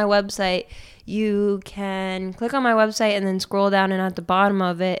like through my website, you can click on my website and then scroll down, and at the bottom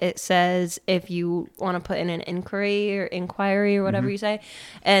of it, it says if you want to put in an inquiry or whatever you say,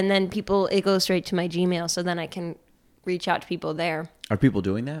 and then it goes straight to my Gmail, so then I can reach out to people there. Are people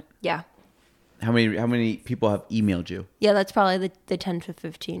doing that? Yeah. How many people have emailed you? Yeah, that's probably the 10 to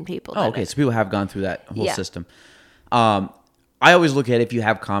 15 people. Oh, okay. So people have gone through that whole system. I always look at it, if you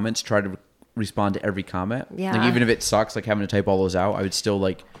have comments, try to respond to every comment. Yeah. Like, even if it sucks, like having to type all those out, I would still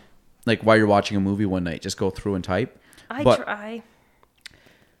like while you're watching a movie one night, just go through and type. I try.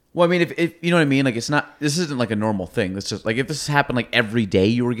 Well, I mean, if you know what I mean, like, this isn't like a normal thing. This just like, if this happened like every day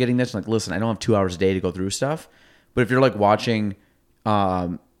you were getting this, like, listen, I don't have 2 hours a day to go through stuff. But if you're like watching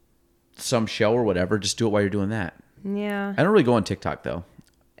some show or whatever, just do it while you're doing that. Yeah. I don't really go on TikTok though.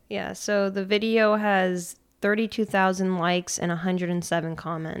 Yeah. So the video has 32,000 likes and 107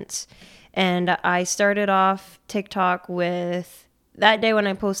 comments. And I started off TikTok with, that day when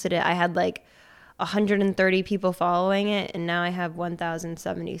I posted it, I had like 130 people following it, and now I have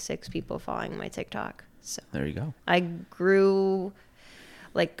 1,076 people following my TikTok. So there you go. I grew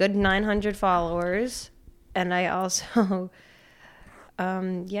like good 900 followers, and I also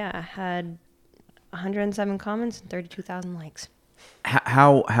had 107 comments and 32,000 likes.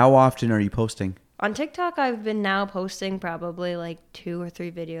 How often are you posting? On TikTok, I've been now posting probably like 2 or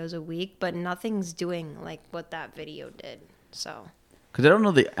 3 videos a week, but nothing's doing like what that video did. So, because I don't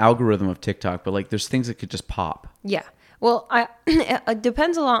know the algorithm of TikTok, but like there's things that could just pop. Yeah. Well, it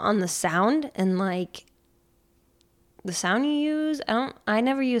depends a lot on the sound and like the sound you use. I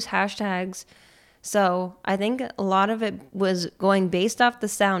never use hashtags. So I think a lot of it was going based off the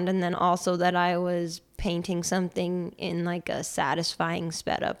sound, and then also that I was painting something in like a satisfying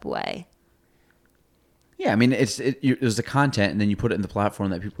sped up way. Yeah, I mean, there's the content, and then you put it in the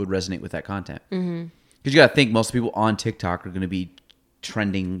platform that people would resonate with that content. Mm-hmm. Because you got to think, most people on TikTok are going to be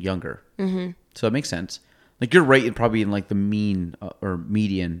trending younger. Mm-hmm. So it makes sense. Like, you're right, probably in like the mean or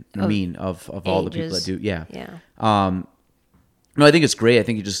median or mean of all the people that do. Yeah. Yeah. No, I think it's great. I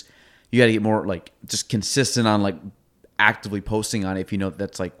think you got to get more like just consistent on like actively posting on it if you know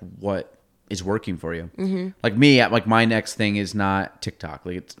that's like what is working for you. Mm-hmm. Like me, like my next thing is not TikTok.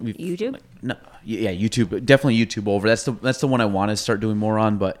 Like it's YouTube. Like, no, yeah, YouTube. Definitely YouTube over. That's the one I want to start doing more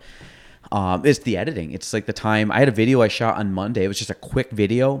on. But it's the editing. It's like the time. I had a video I shot on Monday. It was just a quick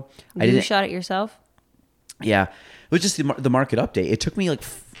video. You shot it yourself? Yeah, it was just the market update. It took me like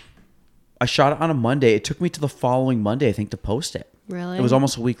I shot it on a Monday. It took me to the following Monday, I think, to post it. Really? It was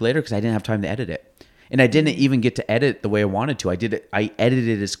almost a week later because I didn't have time to edit it. And I didn't even get to edit the way I wanted to. I edited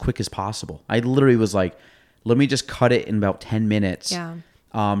it as quick as possible. I literally was like, let me just cut it in about 10 minutes. Yeah.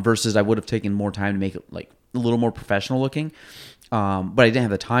 Versus I would have taken more time to make it like a little more professional looking. But I didn't have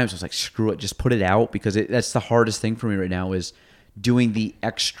the time. So I was like, screw it. Just put it out, because that's the hardest thing for me right now is doing the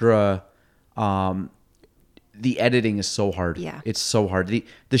extra. The editing is so hard. Yeah. It's so hard.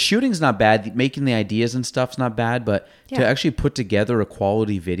 The shooting's not bad. Making the ideas and stuff's not bad. But to actually put together a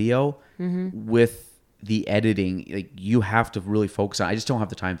quality video with the editing, like, you have to really focus on. I just don't have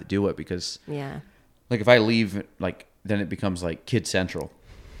the time to do it because, like, if I leave, like, then it becomes like Kid Central.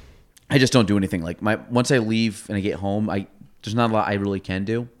 I just don't do anything. Like, once I leave and I get home, there's not a lot I really can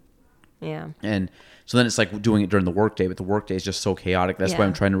do. Yeah. And so then it's like doing it during the workday, but the workday is just so chaotic. That's why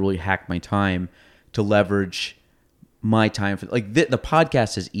I'm trying to really hack my time to leverage my time for, like, the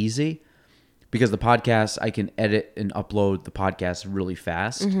podcast is easy because the podcast, I can edit and upload the podcast really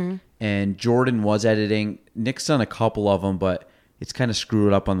fast. Mm-hmm. And Jordan was editing. Nick's done a couple of them, but it's kind of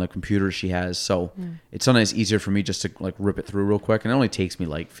screwed up on the computer she has. So it's sometimes easier for me just to like rip it through real quick. And it only takes me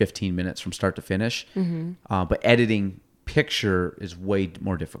like 15 minutes from start to finish. But editing picture is way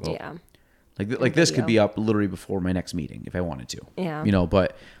more difficult. Yeah. Like this could be up literally before my next meeting if I wanted to. Yeah. You know,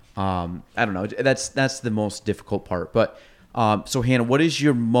 but I don't know. That's the most difficult part. But so Hannah, what are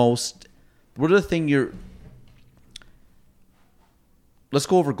the thing let's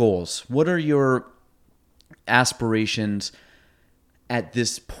go over goals. What are your aspirations at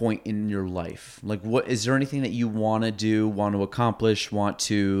this point in your life? Like, what is there anything that you want to do, want to accomplish, want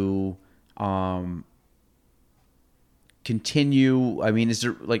to continue? I mean, is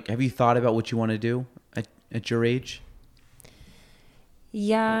there like, have you thought about what you want to do at your age?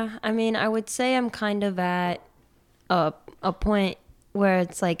 Yeah, I mean, I would say I'm kind of at a point where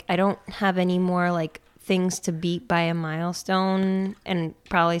it's like I don't have any more like things to beat by a milestone, and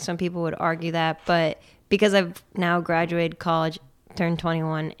probably some people would argue that, but because I've now graduated college, turned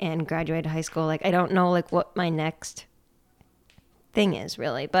 21, and graduated high school, like I don't know like what my next thing is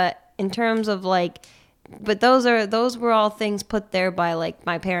really. But in terms of like, but those were all things put there by like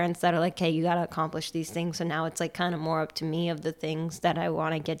my parents that are like, hey, you got to accomplish these things. So now it's like kind of more up to me of the things that I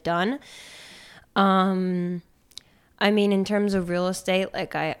want to get done. I mean, in terms of real estate,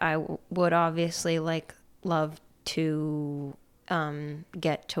 like I would obviously like love to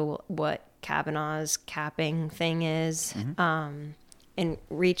get to what Kavanaugh's capping thing is, and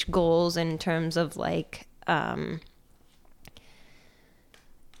reach goals in terms of like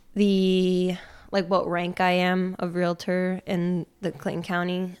the like what rank I am of realtor in the Clayton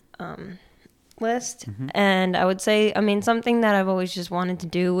County list. And I would say, I mean, something that I've always just wanted to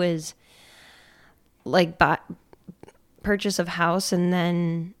do is like purchase a house and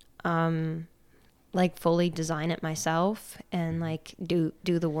then like fully design it myself and like do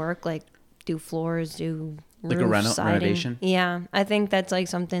the work, like do floors, do like roof, a siding. renovation. Yeah, I think that's like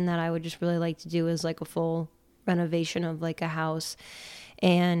something that I would just really like to do is like a full renovation of like a house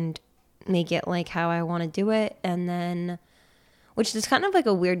and make it like how I want to do it. And then, which is kind of like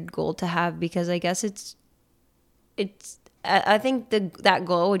a weird goal to have because I guess it's I think that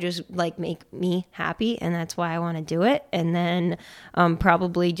goal would just like make me happy, and that's why I want to do it. And then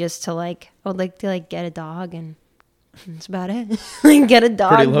probably just to like, I would like to like get a dog, and that's about it. Like get a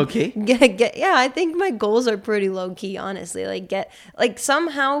dog. Pretty low key. Yeah, I think my goals are pretty low key, honestly. Like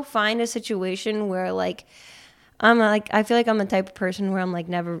somehow find a situation where like I'm like, I feel like I'm the type of person where I'm like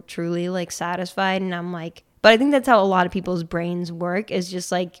never truly like satisfied, and I'm like, but I think that's how a lot of people's brains work, is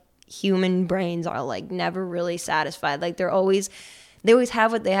just like human brains are like never really satisfied. Like they always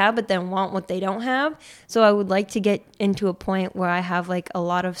have what they have, but then want what they don't have. So I would like to get into a point where I have like a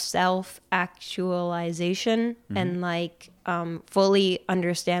lot of self-actualization and like fully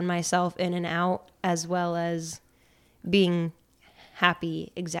understand myself in and out, as well as being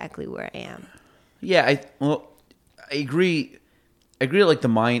happy exactly where I am. Yeah, I agree. Like the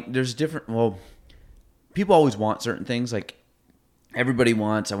mind, there's different. Well, people always want certain things. Like everybody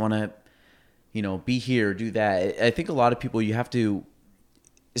wants, I want to, be here, do that. I think a lot of people, you have to,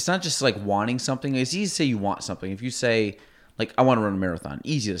 it's not just like wanting something. It's easy to say you want something. If you say like, I want to run a marathon,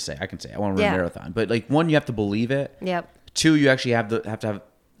 easy to say. I can say I want to run a marathon, but like one, you have to believe it. Yep. Two, you actually have to have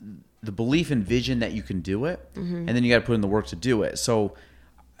the belief and vision that you can do it. And then you got to put in the work to do it. So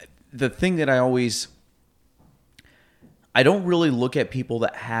the thing that I don't really look at people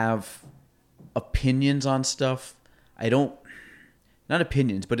that have opinions on stuff. Not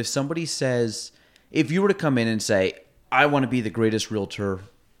opinions, but if somebody says, if you were to come in and say, I want to be the greatest realtor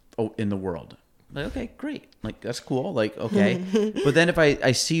in the world. Like, okay, great. Like, that's cool. Like, okay. But then if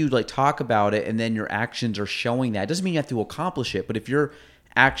I see you like talk about it and then your actions are showing that, it doesn't mean you have to accomplish it. But if your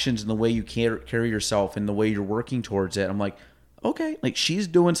actions and the way you carry yourself and the way you're working towards it, I'm like, okay, like she's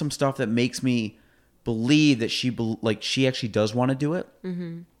doing some stuff that makes me believe that she actually does want to do it.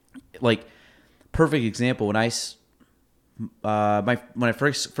 Like, perfect example, when I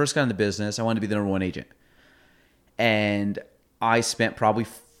first got into business, I wanted to be the number one agent, and I spent probably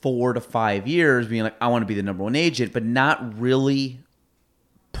 4 to 5 years being like, I want to be the number one agent, but not really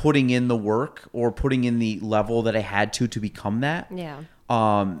putting in the work or putting in the level that I had to become that. Yeah.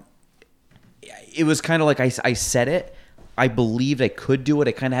 It was kind of like I said it. I believed I could do it.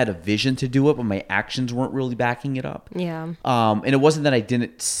 I kind of had a vision to do it, but my actions weren't really backing it up. Yeah. And it wasn't that I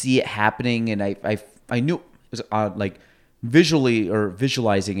didn't see it happening, and I knew it was like visually or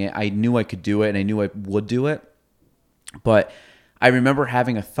visualizing it. I knew I could do it, and I knew I would do it. But I remember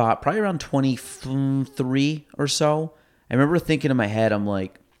having a thought probably around 23 or so. I remember thinking in my head, I'm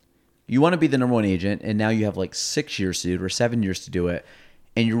like, you want to be the number one agent, and now you have like 6 years to do it or 7 years to do it,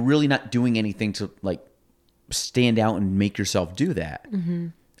 and you're really not doing anything to like stand out and make yourself do that.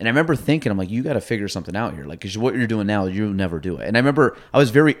 And I remember thinking, I'm like, you got to figure something out here. Like, 'cause what you're doing now, you'll never do it. And I remember I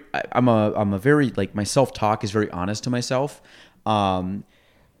was I'm a very, like, my self-talk is very honest to myself. Good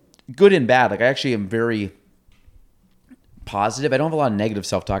and bad. Like, I actually am very positive. I don't have a lot of negative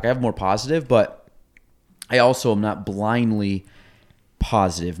self-talk. I have more positive, but I also am not blindly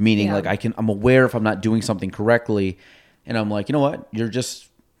positive, meaning like I'm aware if I'm not doing something correctly, and I'm like, you know what, you're just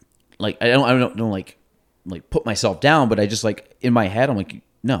like, I don't like put myself down, but I just, like, in my head, I'm like,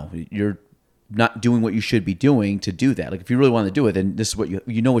 no, you're not doing what you should be doing to do that. Like, if you really want to do it, then this is what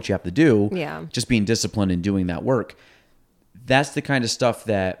you know what you have to do. Yeah. Just being disciplined and doing that work. That's the kind of stuff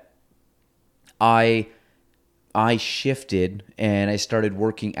that I shifted, and I started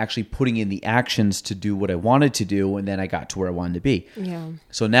working, actually putting in the actions to do what I wanted to do, and then I got to where I wanted to be. Yeah.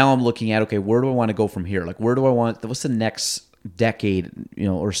 So now I'm looking at, okay, where do I want to go from here? Like, what's the next decade,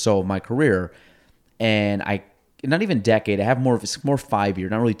 or so of my career? And not even decade, I have more 5-year,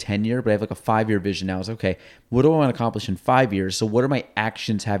 not really 10-year, but I have like a 5-year vision now. It's okay, what do I want to accomplish in 5 years? So what are my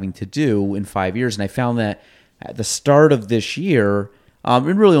actions having to do in 5 years? And I found that at the start of this year, and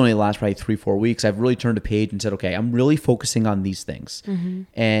really only the last probably 3-4 weeks, I've really turned a page and said, okay, I'm really focusing on these things.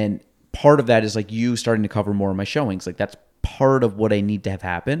 And part of that is like you starting to cover more of my showings. Like, that's part of what I need to have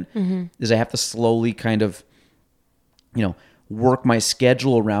happen is I have to slowly kind of, work my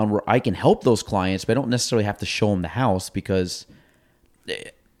schedule around where I can help those clients, but I don't necessarily have to show them the house, because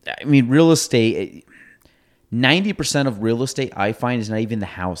I mean, real estate, 90% of real estate I find is not even the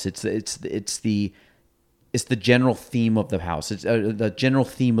house. It's the general theme of the house. It's the general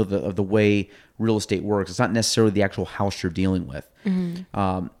theme of the way real estate works. It's not necessarily the actual house you're dealing with.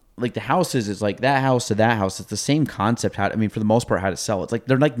 Like, the houses is like that house to that house. It's the same concept. For the most part, how to sell. It's like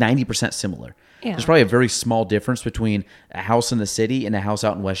they're like 90% similar. Yeah. There's probably a very small difference between a house in the city and a house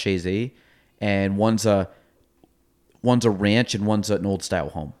out in West Shazy, and one's a ranch and one's an old style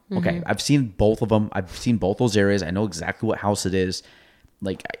home. Okay, I've seen both of them. I've seen both those areas. I know exactly what house it is.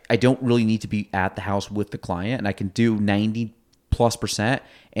 Like, I don't really need to be at the house with the client, and I can do 90+%,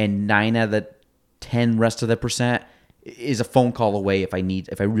 and 9 out of the 10 rest of the percent is a phone call away if I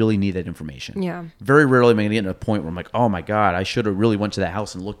really need that information. Yeah. Very rarely am I going to get to a point where I'm like, oh my God, I should have really went to that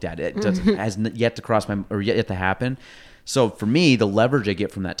house and looked at it. It has yet to cross yet to happen. So for me, the leverage I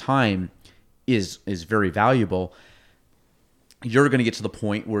get from that time is very valuable. You're going to get to the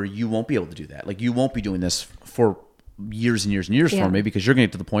point where you won't be able to do that. Like, you won't be doing this for years and years and years for me, because you're going to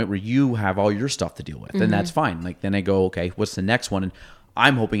get to the point where you have all your stuff to deal with, and that's fine. Like, then I go, okay, what's the next one? And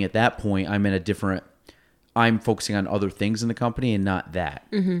I'm hoping at that point I'm focusing on other things in the company and not that.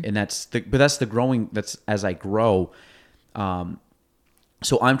 And that's as I grow.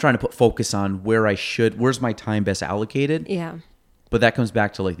 So I'm trying to put focus on where's my time best allocated. Yeah. But that comes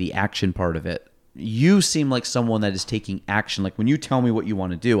back to, like, the action part of it. You seem like someone that is taking action. Like, when you tell me what you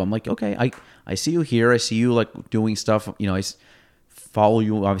want to do, I'm like, okay, I see you here. I see you, like, doing stuff. I follow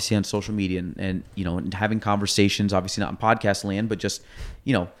you obviously on social media and and having conversations, obviously not in podcast land, but just,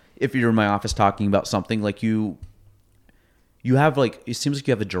 if you're in my office talking about something, like, you have, like, it seems like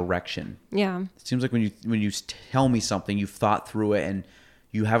you have a direction. Yeah. It seems like when you tell me something, you've thought through it and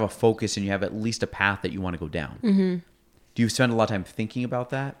you have a focus and you have at least a path that you want to go down. Do you spend a lot of time thinking about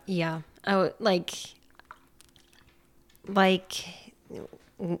that? Yeah. I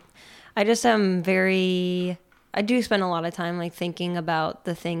just am I do spend a lot of time, like, thinking about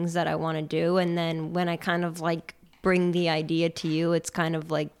the things that I want to do. And then when I kind of, like, bring the idea to you, it's kind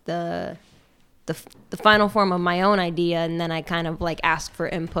of like the final form of my own idea. And then I kind of, like, ask for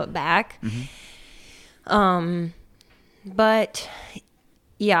input back. But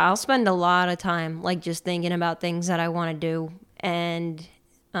yeah, I'll spend a lot of time, like, just thinking about things that I want to do. And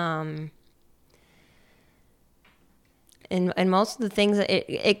most of the things,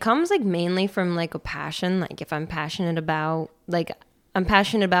 it comes, like, mainly from, like, a passion. Like, if I'm passionate about,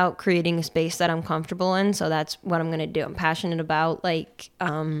 creating a space that I'm comfortable in, so that's what I'm going to do. I'm passionate about, like,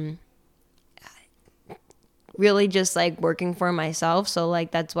 really just, like, working for myself, so, like,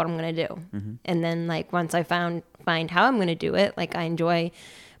 that's what I'm going to do. And then, like, once I find how I'm going to do it, like, I enjoy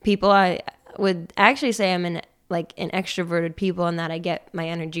people. I would actually say I'm an extroverted people, and that I get my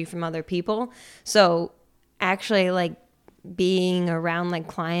energy from other people. So actually, like, being around, like,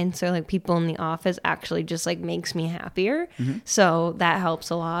 clients or, like, people in the office actually just, like, makes me happier. So that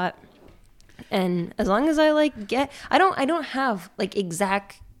helps a lot. And as long as I, like, I don't have, like,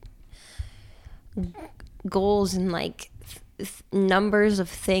 exact goals and, like, numbers of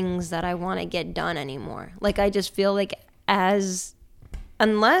things that I want to get done anymore. Like, I just feel like as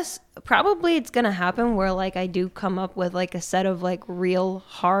unless probably it's gonna happen where like I do come up with like a set of like real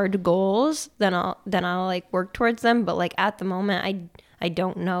hard goals, then I'll like work towards them. But like at the moment, I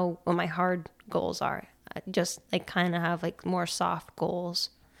don't know what my hard goals are. I just like kind of have like more soft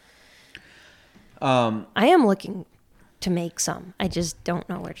goals. I am looking to make some. I just don't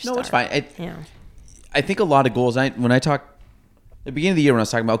know where to start. No, it's fine. I think a lot of goals. When I talk at the beginning of the year, when I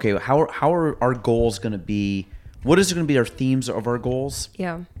was talking about, okay, how are our goals going to be? What is going to be our themes of our goals?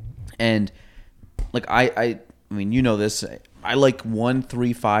 Yeah. And like I mean, you know this. I like 1,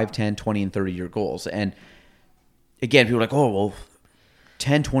 3, 5, 10, 20, and 30 year goals. And again, people are like, oh well,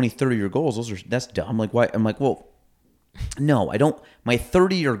 10, 20, 30 year goals. That's dumb. Like why? I'm like, well, no, I don't. My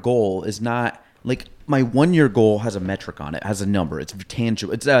 30-year goal is not like my 1 year goal has a metric on it, has a number. It's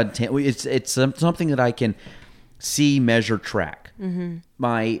tangible. It's something that I can see, measure, track. Mm-hmm.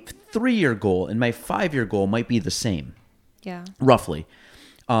 My 3-year goal and my 5-year goal might be the same. Yeah. Roughly.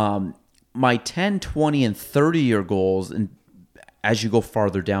 My 10, 20, and 30-year goals, and as you go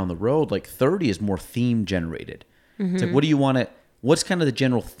farther down the road, like 30 is more theme generated. Mm-hmm. It's like, what do you want to? What's kind of the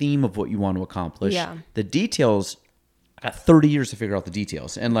general theme of what you want to accomplish? Yeah. The details, I got 30 years to figure out the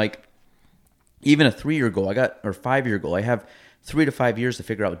details. And like even a 3-year goal, or 5-year goal, I have 3 to 5 years to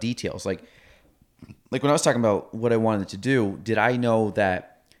figure out details. Like when I was talking about what I wanted to do, did I know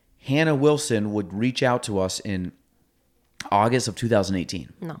that Hannah Wilson would reach out to us in August of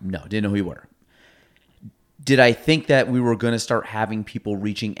 2018? No, didn't know who you were. Did I think that we were going to start having people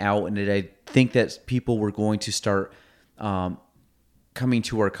reaching out, and did I think that people were going to start coming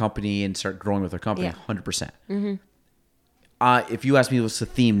to our company and start growing with our company? Yeah. 100%. Mm-hmm. If you ask me what's the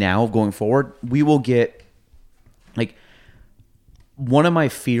theme now going forward, we will get like one of my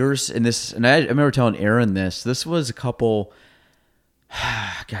fears in this, and I remember telling Aaron this was a couple,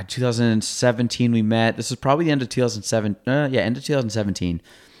 2017 we met. This is probably the end of 2007. End of 2017.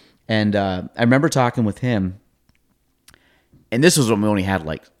 And I remember talking with him, and this was when we only had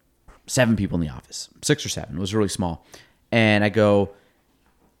like 7 people in the office, 6 or 7. It was really small. And I go,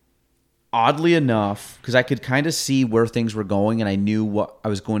 oddly enough, because I could kind of see where things were going and I knew what I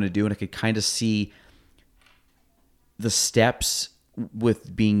was going to do, and I could kind of see the steps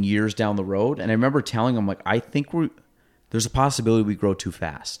with being years down the road. And I remember telling him, like, I think there's a possibility we grow too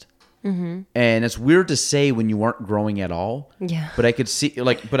fast. Mm-hmm. And it's weird to say when you aren't growing at all. Yeah. But I could see,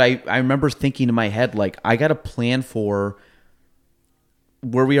 like, I remember thinking in my head, like, I got to plan for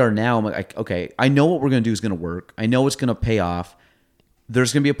where we are now. I'm like, okay, I know what we're going to do is going to work. I know it's going to pay off.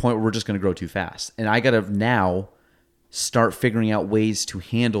 There's going to be a point where we're just going to grow too fast. And I got to now start figuring out ways to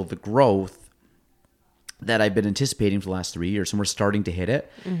handle the growth that I've been anticipating for the last 3 years. And we're starting to hit it.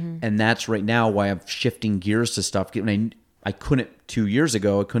 Mm-hmm. And that's right now why I'm shifting gears to stuff. I couldn't 2 years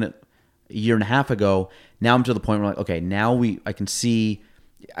ago. I couldn't a year and a half ago. Now I'm to the point where I'm like, okay, now I can see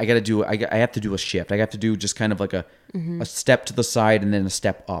I have to do a shift. I have to do just kind of like a step to the side and then a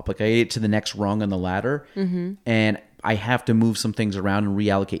step up. Like I get to the next rung on the ladder, and I have to move some things around and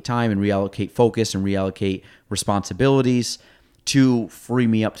reallocate time and reallocate focus and reallocate responsibilities to free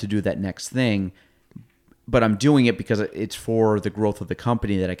me up to do that next thing. But I'm doing it because it's for the growth of the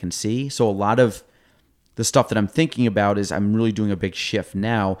company that I can see. So a lot of the stuff that I'm thinking about is I'm really doing a big shift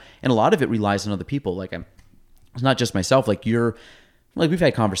now, and a lot of it relies on other people. Like it's not just myself. Like we've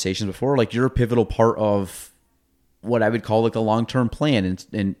had conversations before. Like you're a pivotal part of what I would call like a long-term plan,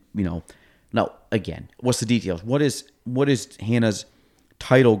 and you know, now again, what's the details? What is Hannah's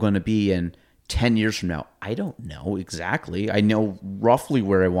title going to be in 10 years from now? I don't know exactly. I know roughly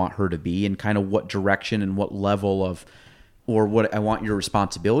where I want her to be and kind of what direction and what level of, or what I want your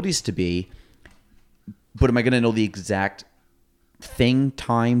responsibilities to be. But am I going to know the exact thing,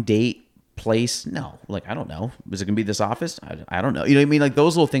 time, date, place? No. Like, I don't know. Is it going to be this office? I don't know. You know what I mean? Like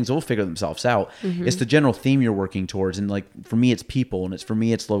those little things will figure themselves out. Mm-hmm. It's the general theme you're working towards. And like, for me, it's people, and for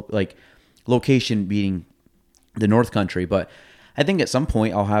me, it's like location being the North Country. But I think at some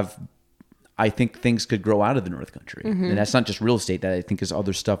point I think things could grow out of the North Country. Mm-hmm. And that's not just real estate. That I think is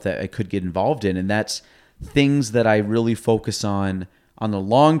other stuff that I could get involved in. And that's things that I really focus on the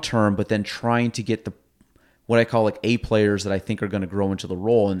long term, but then trying to get what I call like A players that I think are going to grow into the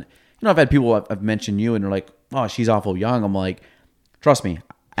role. And, you know, I've had people, I've mentioned you, and they're like, oh, she's awful young. I'm like, trust me,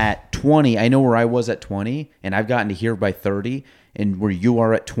 at 20, I know where I was at 20, and I've gotten to here by 30, and where you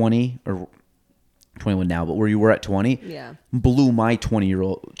are at 20, or 21 now, but where you were at 20, blew my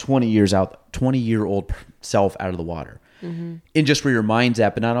 20-year-old self out of the water. Mm-hmm. And just where your mind's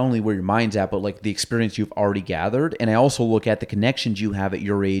at, but not only where your mind's at, but like the experience you've already gathered. And I also look at the connections you have at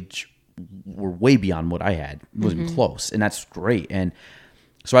your age were way beyond what I had. It wasn't even close. And that's great. And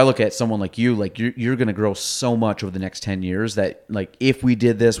So I look at someone like you, like you're going to grow so much over the next 10 years that like if we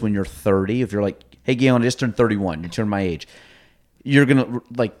did this when you're 30, if you're like, hey, Galen, I just turned 31, you turn my age, you're going to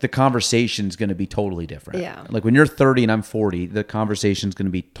like the conversation's going to be totally different. Yeah. Like when you're 30 and I'm 40, the conversation's going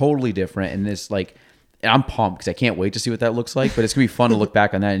to be totally different. And it's like, I'm pumped because I can't wait to see what that looks like, but it's going to be fun to look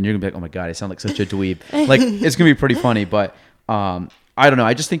back on that and you're going to be like, oh my God, I sound like such a dweeb. Like it's going to be pretty funny, but I don't know.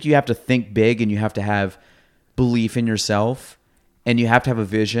 I just think you have to think big and you have to have belief in yourself. And you have to have a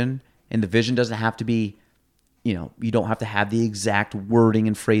vision, and the vision doesn't have to be, you don't have to have the exact wording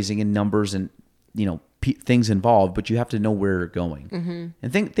and phrasing and numbers and, things involved, but you have to know where you're going. Mm-hmm.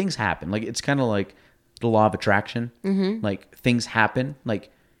 And things happen. Like, it's kind of like the law of attraction. Mm-hmm. Like, things happen.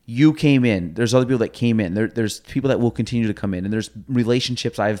 Like, you came in. There's other people that came in. There's people that will continue to come in. And there's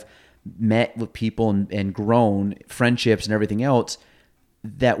relationships I've met with people and grown, friendships and everything else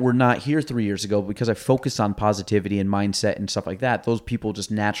that were not here 3 years ago because I focused on positivity and mindset and stuff like that. Those people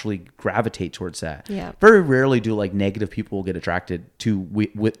just naturally gravitate towards that. Yeah. Very rarely do like negative people get attracted to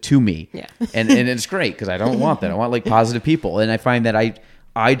me. Yeah. and it's great because I don't want that. I want like positive people. And I find that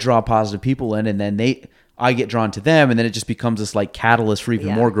I draw positive people in and then I get drawn to them and then it just becomes this like catalyst for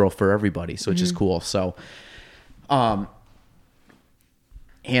even more growth for everybody. So it's just cool. So, Hannah,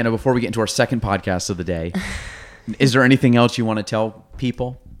 before we get into our second podcast of the day, is there anything else you want to tell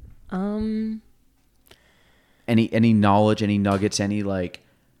people? Any knowledge, any nuggets, any like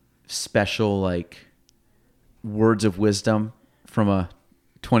special like words of wisdom from a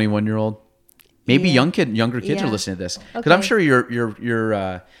 21-year-old? Maybe younger kids are listening to this because I'm sure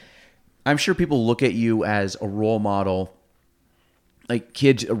you're I'm sure people look at you as a role model. Like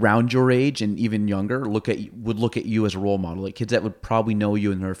kids around your age and even younger would look at you as a role model. Like kids that would probably know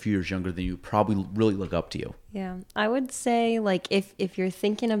you and are a few years younger than you probably really look up to you. Yeah, I would say like if you're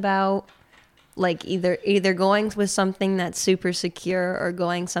thinking about like either going with something that's super secure or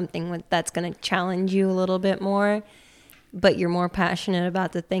going something that's going to challenge you a little bit more, but you're more passionate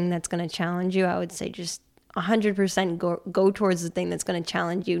about the thing that's going to challenge you, I would say just 100% go towards the thing that's going to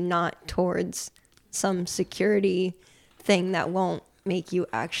challenge you, not towards some security thing that won't make you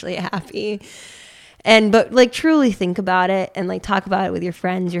actually happy. But like truly think about it and like talk about it with your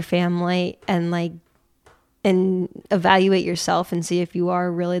friends, your family, and evaluate yourself and see if you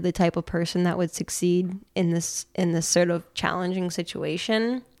are really the type of person that would succeed in this sort of challenging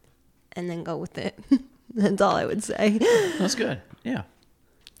situation, and then go with it. That's all I would say. That's good. Yeah.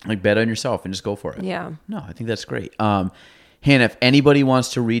 Like bet on yourself and just go for it. Yeah. No, I think that's great. Hannah, if anybody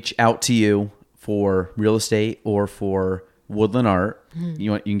wants to reach out to you for real estate or for woodland art,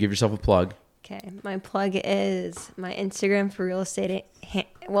 you can give yourself a plug. Okay, my plug is my Instagram for real estate.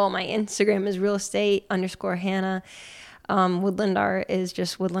 My Instagram is realestate_Hannah. Woodland art is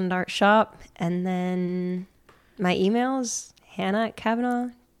just Woodland Art Shop, and then my email is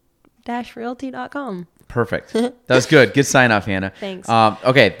hannah@Kavanaugh-realty.com. Perfect. That was good. Good sign off, Hannah. Thanks.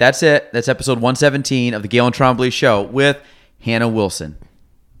 Okay, that's it. That's episode 117 of the Galen Trombley Show with Hannah Wilson.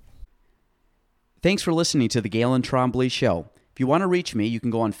 Thanks for listening to the Galen Trombley Show. If you want to reach me, you can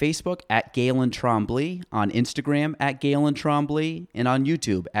go on Facebook at Galen Trombley, on Instagram at Galen Trombley, and on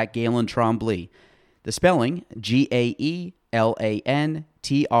YouTube at Galen Trombley. The spelling,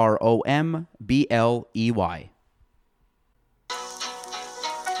 GaelanTrombley.